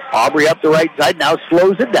 2. Aubrey up the right side, now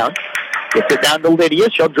slows it down. Gets it down to Lydia.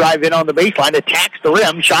 She'll drive in on the baseline, attacks the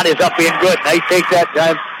rim. Shot is up and good. Nice take that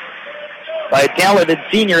time by a talented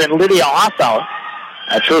senior in Lydia Hoffbauer.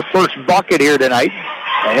 That's her first bucket here tonight.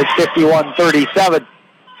 And it's 51-37.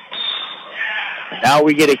 Now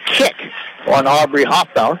we get a kick on Aubrey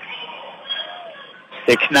Hoffbauer.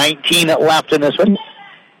 6:19 left in this one.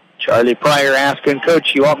 Charlie Pryor asking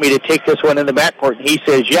Coach, you want me to take this one in the backcourt? And he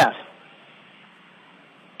says yes.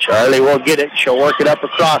 Charlie will get it. She'll work it up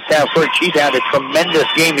across half court. She's had a tremendous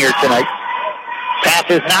game here tonight. Pass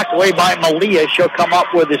is knocked away by Malia. She'll come up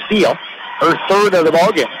with a steal. Her third of the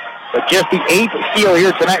ballgame. But just the 8th steal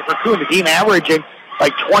here tonight for Coon. The team averaging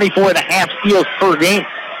like 24.5 steals per game.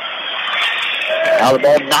 Now the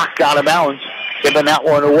ball knocked out of bounds. Giving that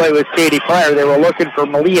one away with Katie Pryor. They were looking for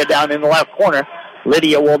Malia down in the left corner.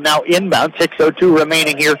 Lydia will now inbound. 6:02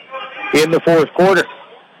 remaining here in the fourth quarter.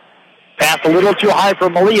 Pass a little too high for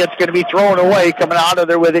Malia. It's going to be thrown away. Coming out of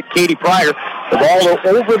there with it, Katie Pryor. The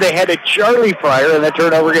ball over the head of Charlie Pryor, and the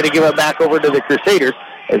turnover going to give it back over to the Crusaders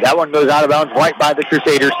as that one goes out of bounds right by the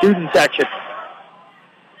Crusaders student section.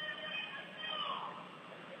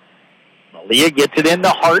 Malia gets it into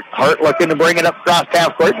Hart. Hart looking to bring it up across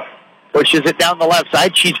half court. Pushes it down the left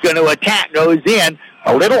side. She's going to attack. Goes in.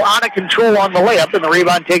 A little out of control on the layup, and the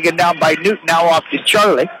rebound taken down by Newton. Now off to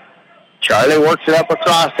Charlie. Charlie works it up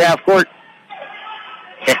across half court.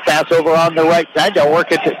 Kick pass over on the right side. They'll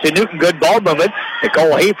work it to Newton. Good ball movement.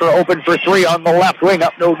 Nicole Hafer open for three on the left wing.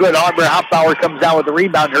 Up no good. Aubrey Hoffbauer comes down with the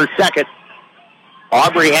rebound, her second.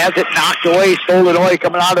 Aubrey has it knocked away, stolen away,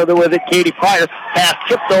 coming out of there with it, Katie Pryor. Pass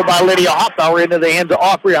tipped though by Lydia Hoffbauer into the hands of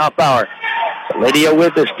Aubrey Hoffbauer. Lydia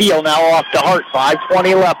with the steal now off to Hart.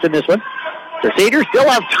 5:20 left in this one. Crusaders still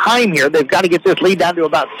have time here. They've got to get this lead down to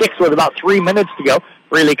about 6 with about 3 minutes to go.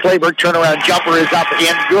 Riley Clayburgh turnaround jumper is up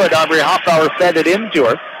and good. Aubrey Hoffbauer fed it into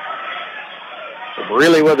her.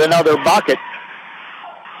 Really with another bucket.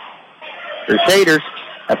 Crusaders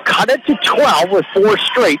have cut it to 12 with 4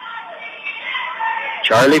 straight.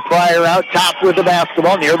 Charlie Pryor out top with the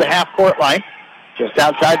basketball near the half-court line. Just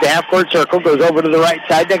outside the half-court circle, goes over to the right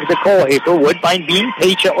side next to Cole Hafer. Woodbine being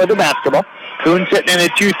patient with the basketball. Kuhn sitting in a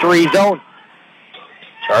 2-3 zone.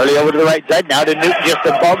 Charlie over to the right side, now to Newton just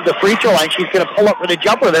above the free throw line. She's going to pull up with a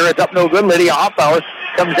jumper there. It's up no good. Lydia Hoffbauer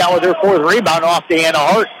comes down with her 4th rebound off to Anna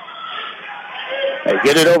Hart. They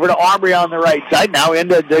get it over to Aubrey on the right side. Now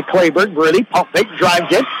into the Clayburgh. Really pump fake,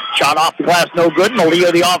 drives in. Shot off the glass, no good.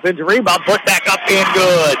 Malia the offensive rebound, put back up and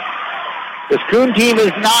good. This Coon team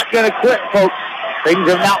is not going to quit, folks. Things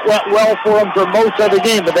have not went well for them for most of the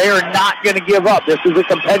game, but they are not going to give up. This is a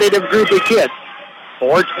competitive group of kids.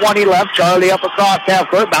 4:20 left. Charlie up across half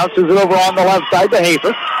court. Bounces it over on the left side to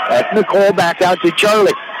Hafer. That's Nicole back out to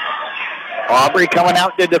Charlie. Aubrey coming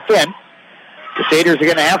out to defend. The Crusaders are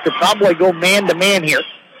going to have to probably go man-to-man here.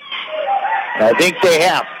 And I think they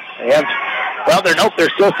have. Well, they're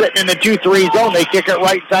still sitting in the 2-3 zone. They kick it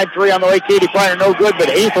right side, 3 on the way. Katie Pryor, no good, but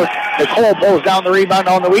Hafer. Nicole pulls down the rebound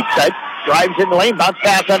on the weak side. Drives in the lane, bounce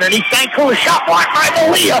pass underneath. Vancouver shot blocked by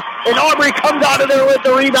Malia. And Aubrey comes out of there with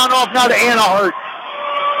the rebound off now to Anna Hart.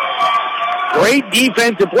 Great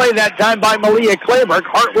defensive play that time by Malia Clayburgh.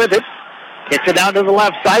 Hart with it. Kicks it down to the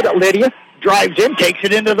left side. Lydia drives in, takes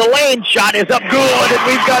it into the lane. Shot is up good, and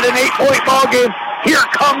we've got an 8-point ball game. Here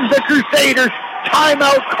comes the Crusaders.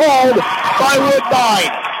 Timeout called by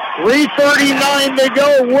Woodbine. 3:39 to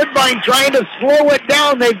go. Woodbine trying to slow it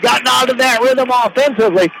down. They've gotten out of that rhythm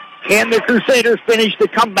offensively. Can the Crusaders finish the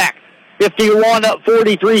comeback? 51 up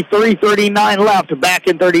 43, 3:39 left. Back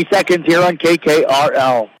in 30 seconds here on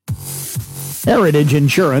KKRL. Heritage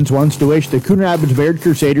Insurance wants to wish the Coon Rapids Bayard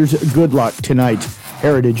Crusaders good luck tonight.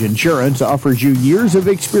 Heritage Insurance offers you years of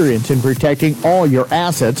experience in protecting all your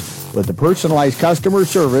assets with the personalized customer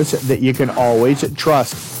service that you can always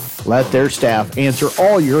trust. Let their staff answer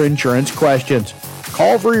all your insurance questions.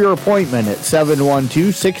 Call for your appointment at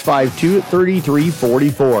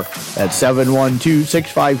 712-652-3344. That's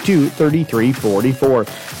 712-652-3344.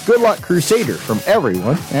 Good luck, Crusaders, from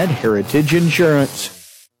everyone at Heritage Insurance.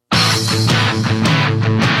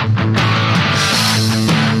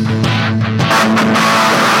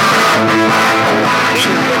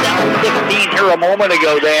 A moment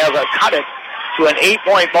ago, they have cut it to an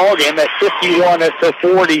 8-point ball game at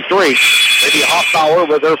 51-43. Maybe Hoffbauer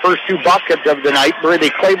with her first 2 buckets of the night.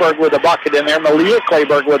 Brittany Clayburgh with a bucket in there. Malia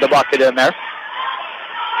Clayburgh with a bucket in there.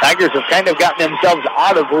 Tigers have kind of gotten themselves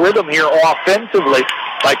out of rhythm here offensively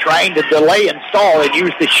by trying to delay and stall and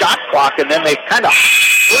use the shot clock, and then they've kind of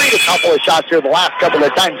hurried a couple of shots here the last couple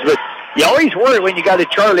of times. But you always worry when you got a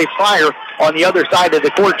Charlie Pryor on the other side of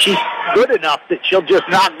the court. She's good enough that she'll just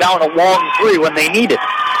knock down a long 3 when they need it.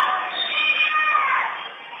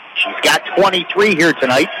 She got 23 here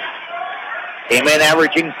tonight. Came in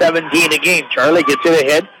averaging 17 a game. Charlie gets it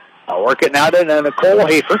ahead. I'll work it now to Nicole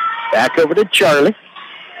Hafer. Back over to Charlie.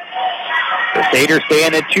 Crusaders stay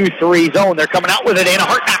in a 2-3 zone. They're coming out with it. Anna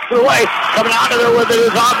Hart knocks it away. Coming out of there with it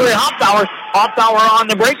is Aubrey Hoffbauer. Hoffbauer on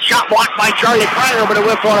the break. Shot blocked by Charlie Pryor, but a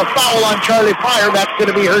whistle on a foul on Charlie Pryor. That's going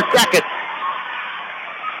to be her second.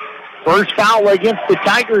 First foul against the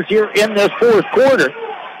Tigers here in this fourth quarter.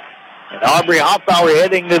 And Aubrey Hoffbauer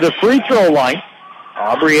heading to the free throw line.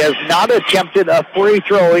 Aubrey has not attempted a free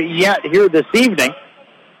throw yet here this evening.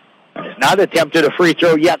 Has not attempted a free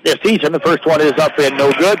throw yet this season. The first one is up and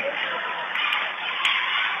no good.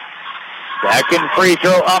 Second free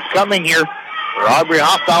throw upcoming here for Aubrey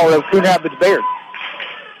Hoffbauer of Coon Rapids Bayard.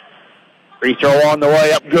 Free throw on the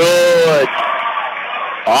way up. Good.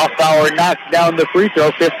 Hoffbauer knocks down the free throw,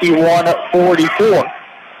 51-44.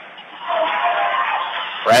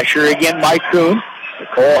 Pressure again by Coon.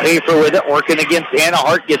 Nicole Hafer with it, working against Anna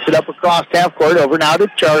Hart. Gets it up across half court. Over now to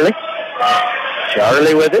Charlie.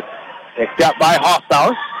 Charlie with it. Picked up by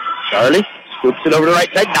Hoffbauer. Charlie scoops it over to the right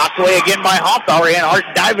side. Knocked away again by Hoffbauer. Anna Hart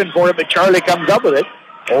diving for it, but Charlie comes up with it.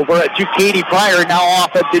 Over to Katie Pryor. Now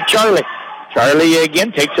off it to Charlie. Charlie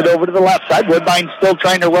again takes it over to the left side. Woodbine still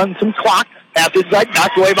trying to run some clock. Pass inside.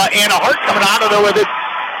 Knocked away by Anna Hart. Coming out of there with it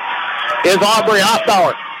is Aubrey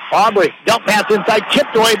Hoffbauer. Aubrey, dump pass inside,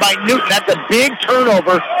 chipped away by Newton. That's a big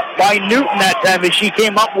turnover by Newton that time as she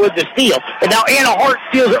came up with the steal. And now Anna Hart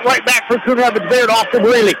steals it right back for Coon Rapids Bayard off to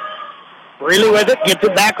Braley. Braley with it, gets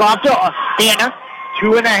it back off to Anna.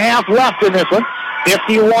 2.5 left in this one.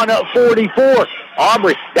 51-44.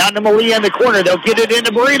 Aubrey down to Malia in the corner. They'll get it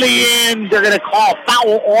into Braley, and they're going to call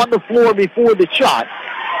foul on the floor before the shot.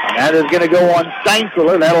 And that is going to go on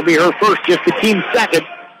Steinkuhler. That'll be her first, just the team's second.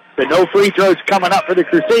 But no free throws coming up for the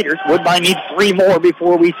Crusaders. Woodbine needs 3 more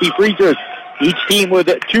before we see free throws. Each team with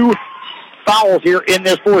 2 fouls here in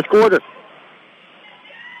this fourth quarter.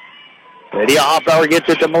 Lydia Hoffbauer gets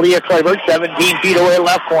it to Malia Clayburgh, 17 feet away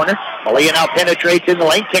left corner. Malia now penetrates in the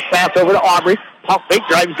lane. Kick pass over to Aubrey. Pump fake,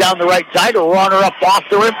 drives down the right side. A runner up off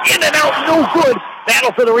the rim. In and out, no good.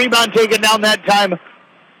 Battle for the rebound taken down that time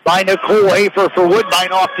by Nicole Hafer for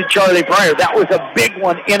Woodbine off to Charlie Pryor. That was a big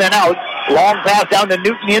one in and out. Long pass down to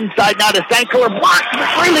Newton inside, now to Steinkuhler. Blocked by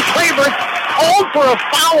Riley Clayburgh. Called for a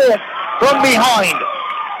foul from behind.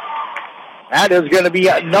 That is going to be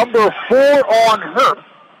number 4 on her.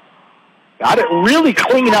 Got it really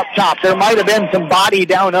clean up top. There might have been some body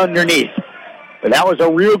down underneath. But that was a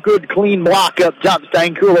real good clean block up top.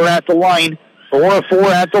 Steinkuhler at the line. 4 of 4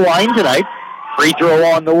 at the line tonight. Free throw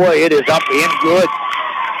on the way. It is up and good.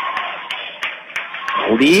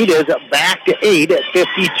 Lead is back to 8 at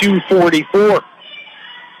 52-44.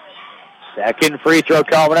 Second free throw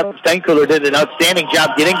coming up. Steinkuhler did an outstanding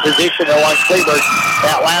job getting position though on Clayburgh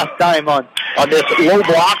that last time on this low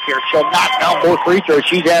block here. She'll knock down both free throws.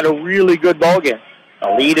 She's had a really good ball game. The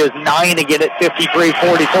lead is 9 again at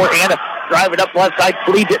 53-44. Anna driving up left side,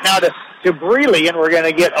 leads it now to Braley, and we're going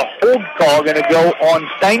to get a hold call going to go on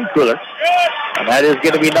Steinkuhler. And that is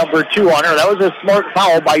going to be number 2 on her. That was a smart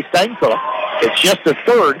foul by Steinkuhler. It's just the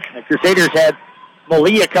third. The Crusaders had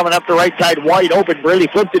Malia coming up the right side wide open. Braley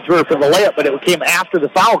flipped it to her for the layup, but it came after the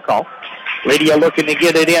foul call. Lydia looking to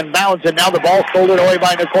get it inbounds, and now the ball stolen away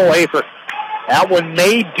by Nicole Hafer. That one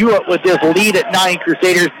may do it with this lead at 9.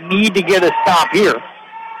 Crusaders need to get a stop here.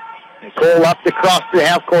 Nicole up to cross the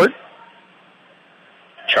half court.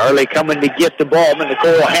 Charlie coming to get the ball, but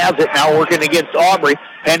Nicole has it now working against Aubrey.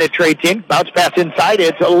 Penetrates in, bounce pass inside,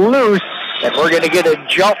 it's loose, and we're going to get a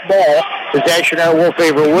jump ball. Possession there will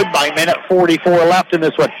favor Woodbine. Minute 44 left in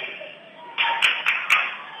this one.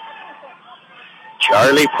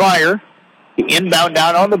 Charlie Pryor, the inbound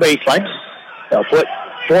down on the baseline. They'll put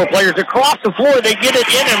 4 players across the floor. They get it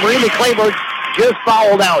in, and Braley Clayburgh just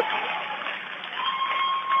fouled out.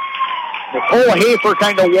 Nicole Hafer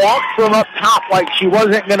kind of walked from up top like she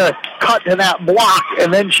wasn't going to cut to that block,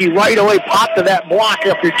 and then she right away popped to that block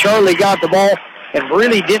after Charlie got the ball and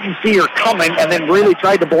really didn't see her coming, and then really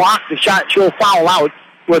tried to block the shot. She'll foul out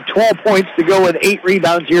with 12 points to go with 8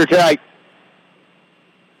 rebounds here tonight.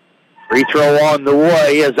 Free throw on the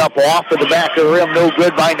way is up off of the back of the rim. No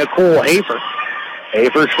good by Nicole Hafer.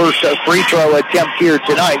 Hafer's first free throw attempt here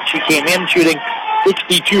tonight. She came in shooting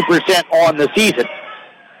 62% on the season.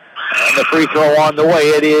 And the free throw on the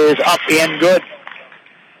way. It is up and good.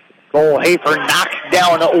 Nicole Hafer knocks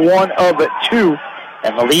down 1 of 2.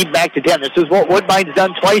 And the lead back to 10. This is what Woodbine's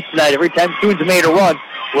done twice tonight. Every time Coons made a run,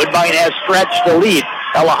 Woodbine has stretched the lead.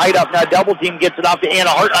 Ella Hyde up now. Double team gets it off to Anna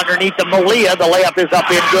Hart underneath the Malia. The layup is up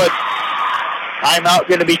and good. Timeout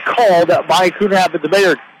going to be called by Coon Rapids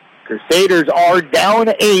Bayard. Crusaders are down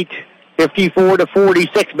 8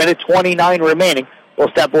 54-46, minute 29 remaining. We'll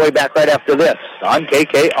step away back right after this on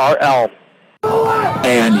KKRL.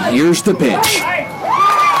 And here's the pitch.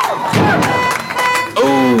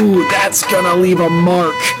 Oh, that's gonna leave a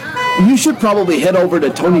mark. You should probably head over to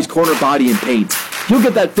Tony's Corner Body and Paint. He'll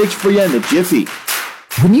get that fixed for you in a jiffy.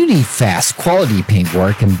 When you need fast, quality paint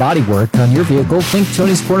work and body work on your vehicle, think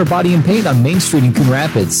Tony's Corner Body and Paint on Main Street in Coon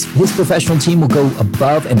Rapids. His professional team will go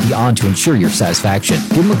above and beyond to ensure your satisfaction.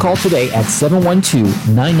 Give him a call today at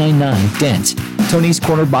 712-999-DENT. Tony's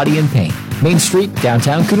Corner Body and Paint, Main Street,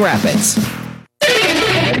 downtown Coon Rapids.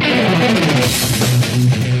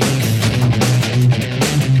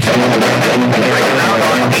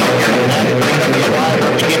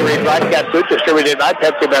 Gatorade Broadcast Booth distributed by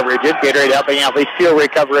Pepsi Beverages. Gatorade helping athletes feel,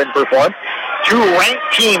 recover, and perform. Two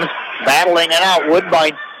ranked teams battling it out.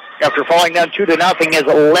 Woodbine, after falling down 2-0, has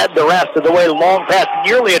led the rest of the way. Long pass,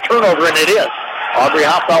 nearly a turnover, and it is. Aubrey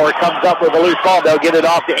Hoffbauer comes up with a loose ball. They'll get it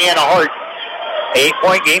off to Anna Hart.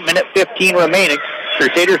 8-point game, minute 15 remaining.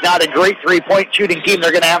 Crusaders not a great three-point shooting team.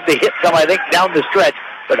 They're going to have to hit some, I think, down the stretch.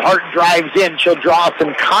 But Hart drives in. She'll draw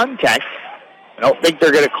some contact. I don't think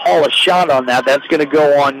they're going to call a shot on that. That's going to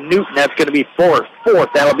go on Newton. That's going to be fourth.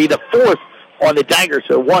 That'll be the fourth on the Tigers.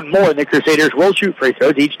 So one more, and the Crusaders will shoot free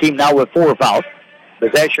throws. Each team now with 4 fouls.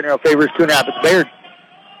 Possession arrow favors Coon Rapids Bayard.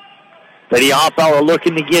 Lydia Hoffbauer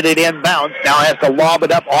looking to get it inbounds. Now has to lob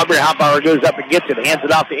it up. Aubrey Hoffbauer goes up and gets it. Hands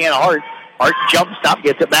it off to Anna Hart. Hart jump stop,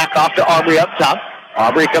 gets it back off to Aubrey up top.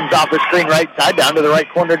 Aubrey comes off the screen right side, down to the right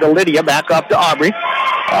corner to Lydia. Back off to Aubrey.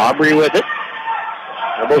 Aubrey with it.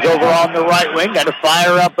 Dribbles over on the right wing. Got to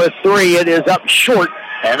fire up a three. It is up short.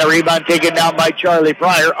 And the rebound taken down by Charlie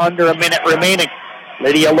Pryor. Under a minute remaining.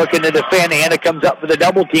 Lydia looking to defend. Anna comes up for the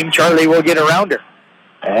double team. Charlie will get around her.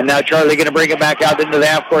 And now Charlie going to bring it back out into the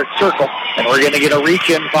half-court circle. And we're going to get a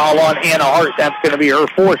reach-in foul on Anna Hart. That's going to be her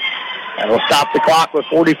fourth. And we'll stop the clock with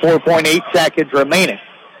 44.8 seconds remaining.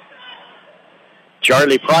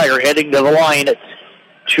 Charlie Pryor heading to the line at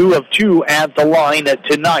 2 of 2 at the line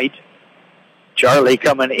tonight. Charlie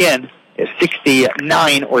coming in is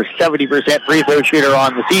 69 or 70% free throw shooter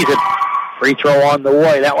on the season. Free throw on the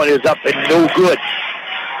way. That one is up and no good.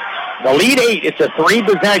 The lead 8. It's a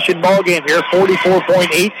 3-possession ball game here.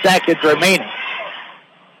 44.8 seconds remaining.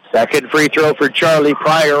 Second free throw for Charlie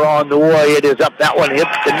Pryor on the way. It is up. That one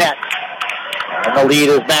hits the net. And the lead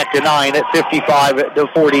is back to 9 at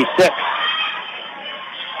 55-46.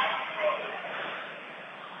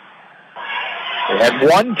 They had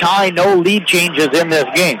one tie, no lead changes in this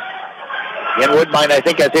game. Again, Woodbine, I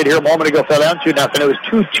think I said here a moment ago, fell down 2-0. It was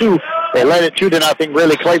 2-2. They led it 2-0.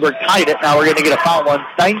 Really, Clayburg tied it. Now we're going to get a foul on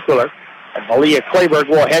Steinfuller. And Malia Clayburg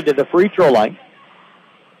will head to the free throw line.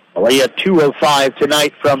 Malia 2 of 5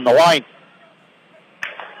 tonight from the line.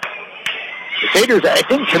 The Crusaders, I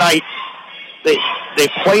think tonight, they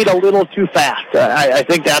played a little too fast. I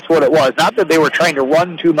think that's what it was. Not that they were trying to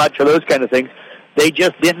run too much or those kind of things. They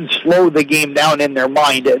just didn't slow the game down in their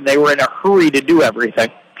mind, and they were in a hurry to do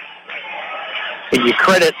everything. And you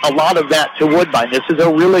credit a lot of that to Woodbine. This is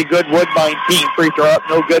a really good Woodbine team. Free throw up,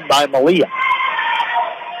 no good by Malia.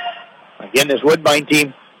 Again, this Woodbine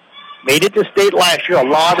team made it to state last year. A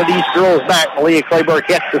lot of these girls back. Malia Clayburg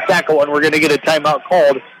hits the second one. We're going to get a timeout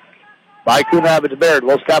called by Coon Rapids Bayard.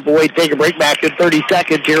 We'll step away, take a break back in 30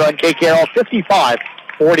 seconds here on KKL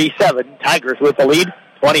 55-47. Tigers with the lead.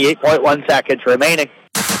 28.1 seconds remaining.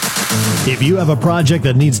 If you have a project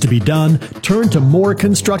that needs to be done, turn to Moore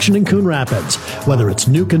Construction in Coon Rapids. Whether it's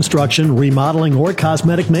new construction, remodeling, or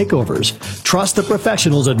cosmetic makeovers, trust the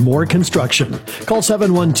professionals at Moore Construction. Call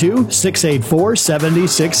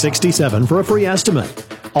 712-684-7667 for a free estimate.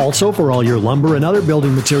 Also, for all your lumber and other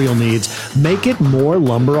building material needs, make it Moore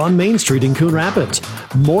Lumber on Main Street in Coon Rapids.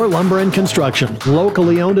 Moore Lumber and Construction,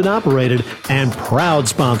 locally owned and operated, and proud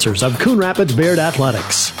sponsors of Coon Rapids Bayard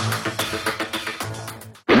Athletics.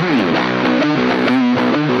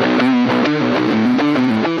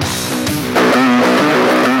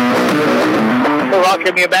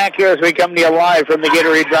 Welcome you back here as we come to you live from the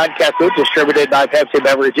Gatorade broadcast booth, distributed by Pepsi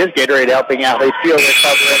Beverages. Gatorade helping athletes feel,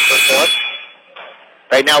 recover, and perform.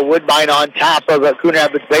 Right now, Woodbine on top of Coon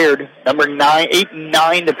Rapids Bayard, number 9, 8 and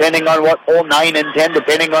 9, depending on what poll, 9 and 10,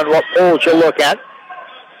 depending on what poll you look at.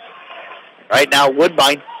 Right now,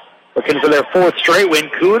 Woodbine looking for their 4th straight win.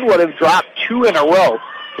 Coon would have dropped 2 in a row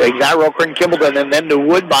to Exira and Kimballton, and then to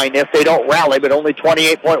Woodbine if they don't rally, but only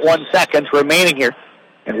 28.1 seconds remaining here.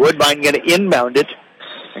 And Woodbine going to inbound it,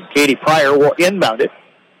 and Katie Pryor will inbound it.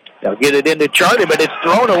 They'll get it into Charlie, but it's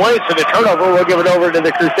thrown away, so the turnover will give it over to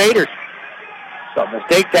the Crusaders. So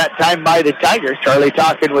mistake that time by the Tigers. Charlie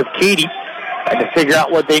talking with Katie, trying to figure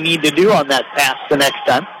out what they need to do on that pass the next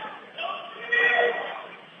time.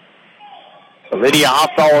 Lydia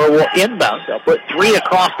Hoffbauer will inbound. They'll put 3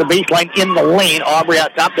 across the baseline in the lane. Aubrey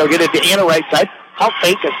out top. They'll get it to Anna right side. Pump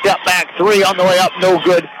fake, a step back 3 on the way up. No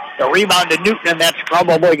good. The rebound to Newton, and that's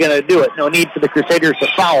probably going to do it. No need for the Crusaders to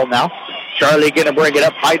foul now. Charlie going to bring it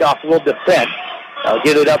up. Heidoff will defend. They'll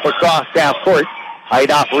get it up across half court.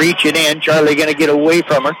 Heidoff reaching in. Charlie going to get away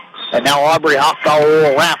from her. And now Aubrey Hoffbauer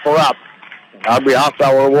will wrap her up. And Aubrey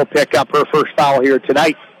Hoffbauer will pick up her first foul here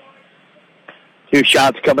tonight. 2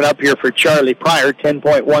 shots coming up here for Charlie Pryor.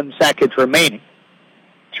 10.1 seconds remaining.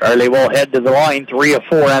 Charlie will head to the line. 3 of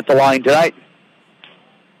 4 at the line tonight.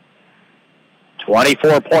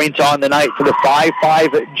 24 points on the night for the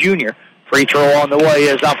 5'5" junior. Free throw on the way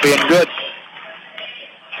is up and good.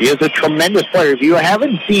 She is a tremendous player. If you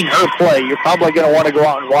haven't seen her play, you're probably going to want to go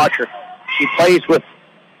out and watch her. She plays with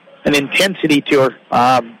an intensity to her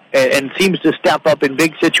and seems to step up in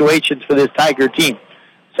big situations for this Tiger team.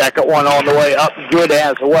 Second one on the way up, good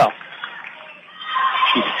as well.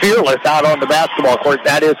 She's fearless out on the basketball court,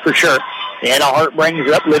 that is for sure. Anna Hart brings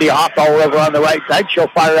it up. Lydia Hoffbauer over on the right side. She'll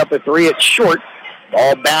fire up a 3. It's short.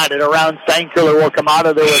 Ball batted around. Steinkerler will come out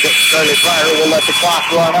of there with it. Charlie Pryor will let the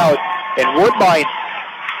clock run out. And Woodbine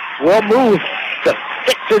will move to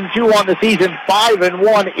 6-2 on the season,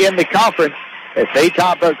 5-1 in the conference, as they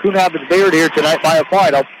top Coon Rapids Bayard here tonight by a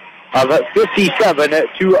final of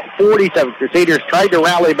 57-47. Crusaders tried to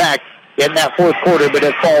rally back in that fourth quarter, but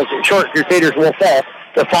it falls short. Crusaders will fall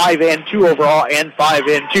to 5-2 overall and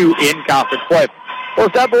 5-2 in conference play. We'll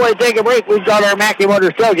step away and take a break. We've got our Mackey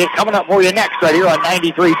Motors tailgate coming up for you next right here on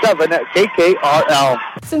 93.7 KKRL.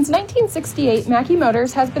 Since 1968, Mackey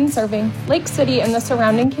Motors has been serving Lake City and the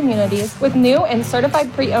surrounding communities with new and certified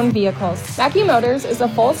pre-owned vehicles. Mackey Motors is a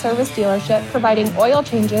full-service dealership providing oil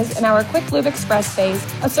changes in our Quick Lube Express bays,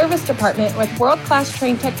 a service department with world-class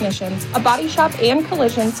trained technicians, a body shop and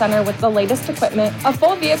collision center with the latest equipment, a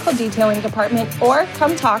full vehicle detailing department, or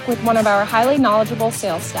come talk with one of our highly knowledgeable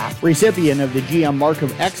sales staff. Recipient of the GM Mark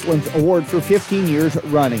of Excellence Award for 15 years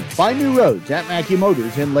running. Find new roads at Mackey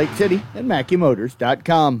Motors in Lake City and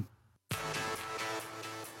MackeyMotors.com.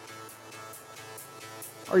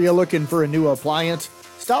 Are you looking for a new appliance?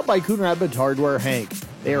 Stop by Coon Rapids Hardware Hank.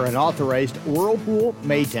 They are an authorized Whirlpool,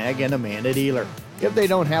 Maytag, and Amanda dealer. If they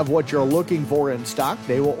don't have what you're looking for in stock,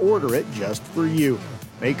 they will order it just for you.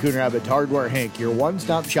 Make Coon Rapids Hardware Hank your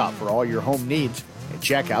one-stop shop for all your home needs, and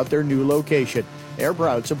check out their new location. They're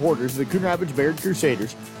proud supporters of the Coon Rapids Bayard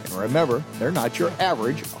Crusaders. And remember, they're not your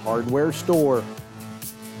average hardware store.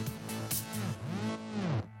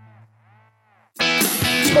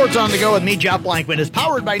 Sports on the Go with me, Jeff Blankman, is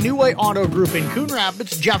powered by New Way Auto Group in Coon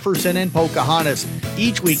Rapids, Jefferson, and Pocahontas.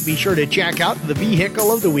 Each week, be sure to check out the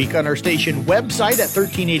Vehicle of the Week on our station website at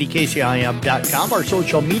 1380kcim.com, our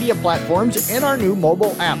social media platforms, and our new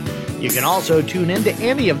mobile app. You can also tune in to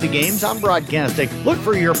any of the games I'm broadcasting. Look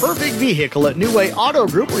for your perfect vehicle at New Way Auto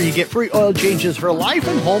Group, where you get free oil changes for life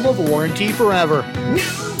and home of warranty forever. New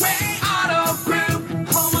Way Auto Group,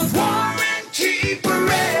 home of warranty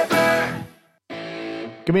forever.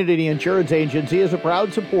 Community Insurance Agency is a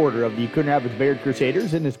proud supporter of the Coon Rapids Bayard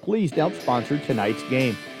Crusaders and is pleased to help sponsor tonight's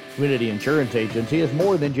game. Community Insurance Agency is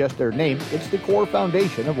more than just their name. It's the core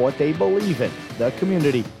foundation of what they believe in, the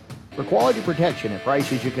community. For quality protection at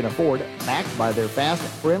prices you can afford, backed by their fast,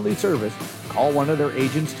 friendly service, call one of their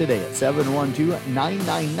agents today at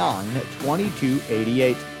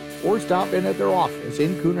 712-999-2288 or stop in at their office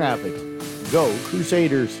in Coon Rapids. Go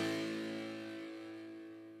Crusaders!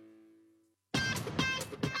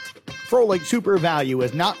 Froelich Super Value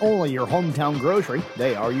is not only your hometown grocery,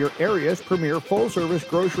 they are your area's premier full-service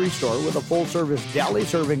grocery store with a full-service deli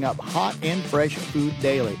serving up hot and fresh food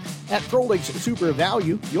daily. At Froelich's Super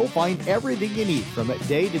Value, you'll find everything you need from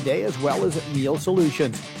day-to-day as well as meal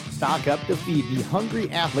solutions. Stock up to feed the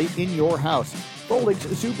hungry athlete in your house.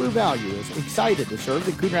 Froelich's Super Value is excited to serve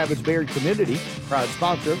the Coon Rapids Bayard community, proud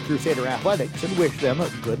sponsor of Crusader Athletics, and wish them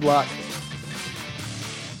good luck.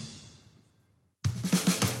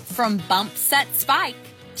 From bump, set, spike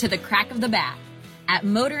to the crack of the bat, at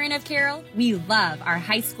Motor Inn of Carroll, we love our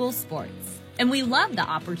high school sports. And we love the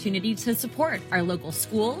opportunity to support our local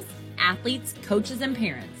schools, athletes, coaches, and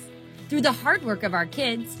parents. Through the hard work of our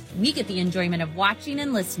kids, we get the enjoyment of watching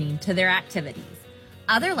and listening to their activities.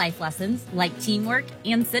 Other life lessons, like teamwork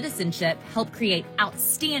and citizenship, help create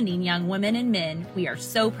outstanding young women and men we are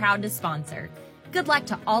so proud to sponsor. Good luck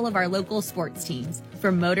to all of our local sports teams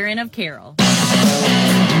from Motor Inn of Carroll.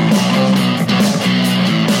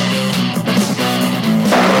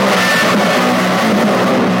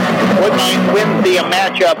 Woodbine wins the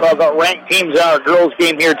matchup of ranked teams in our girls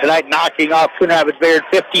game here tonight, knocking off Coon Rapids Bayard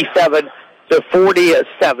 57-47.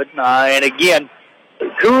 And again,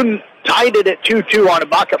 Coon tied it at 2-2 on a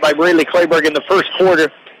bucket by Braley Clayburgh in the first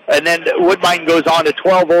quarter. And then Woodbine goes on a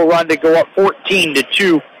 12-0 run to go up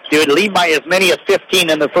 14-2. They would lead by as many as 15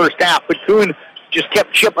 in the first half, but Coon just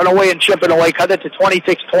kept chipping away, cut it to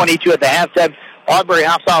 26-22 at the halftime. Aubrey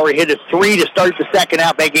Hofsauer hit a 3 to start the second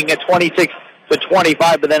half, making it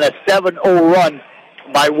 26-25, but then a 7-0 run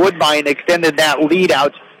by Woodbine extended that lead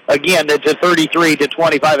out again to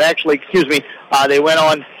 33-25. Actually, they went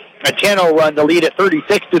on a 10-0 run to lead at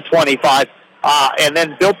 36-25. And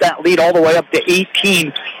then built that lead all the way up to 18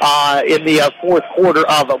 in the fourth quarter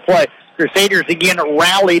of play. Crusaders again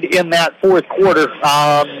rallied in that fourth quarter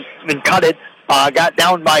and cut it. Got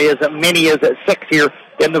down by as many as 6 here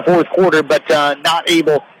in the fourth quarter, but not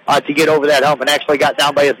able to get over that hump, and actually got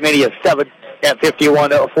down by as many as 7 at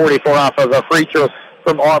 51-44 off of a free throw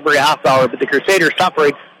from Aubrey Hofbauer. But the Crusaders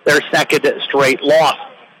suffered their second straight loss.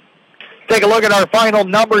 Take a look at our final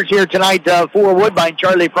numbers here tonight for Woodbine.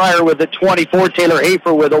 Charlie Pryor with a 24, Taylor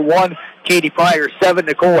Hafer with a 1, Katie Pryor 7,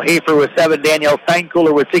 Nicole Hafer with 7, Danielle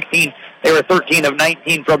Steinkühler with 16. They were 13 of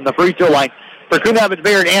 19 from the free throw line. For Coon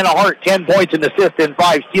Bayard, Anna Hart, 10 points, an assist, and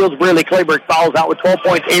 5 steals. Braley Clayburgh fouls out with 12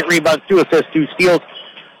 points, 8 rebounds, 2 assists, 2 steals.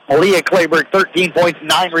 Malia Clayburgh, 13 points,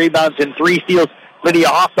 9 rebounds, and 3 steals. Lydia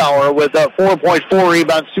Hofbauer with 4 points, 4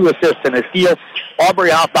 rebounds, 2 assists, and a steal.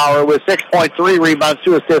 Aubrey Hofbauer with 6 points, 3 rebounds,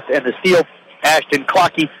 2 assists, and a steal. Ashton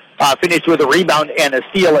Clucky finished with a rebound and a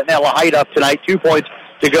steal. And Nella Hyde up tonight, 2 points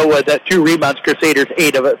to go with 2 rebounds. Crusaders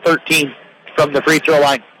 8 of 13 from the free throw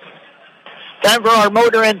line. Time for our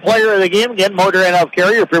Motor Inn player of the game. Again, Motor Inn of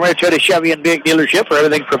Cary, your premier Toyota, Chevy, and Buick dealership for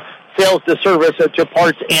everything from sales to service to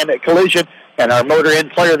parts and collision. And our Motor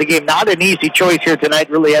Inn player of the game, not an easy choice here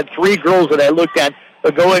tonight. Really had 3 girls that I looked at,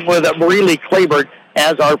 but going with Braley Clayburgh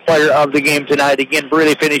as our player of the game tonight. Again,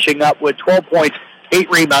 Braley finishing up with 12 points,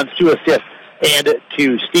 8 rebounds, 2 assists, and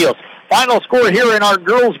 2 steals. Final score here in our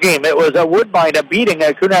girls' game. It was Woodbine beating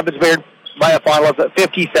Coon Bayard by a final of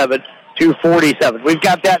 57-47. We've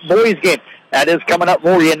got that boys' game. That is coming up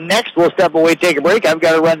for you next. We'll step away, take a break. I've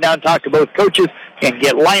got to run down, talk to both coaches, and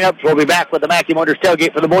get lineups. We'll be back with the Mackey Motors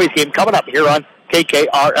tailgate for the boys' game coming up here on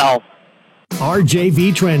KKRL.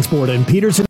 RJV Transport in Peterson.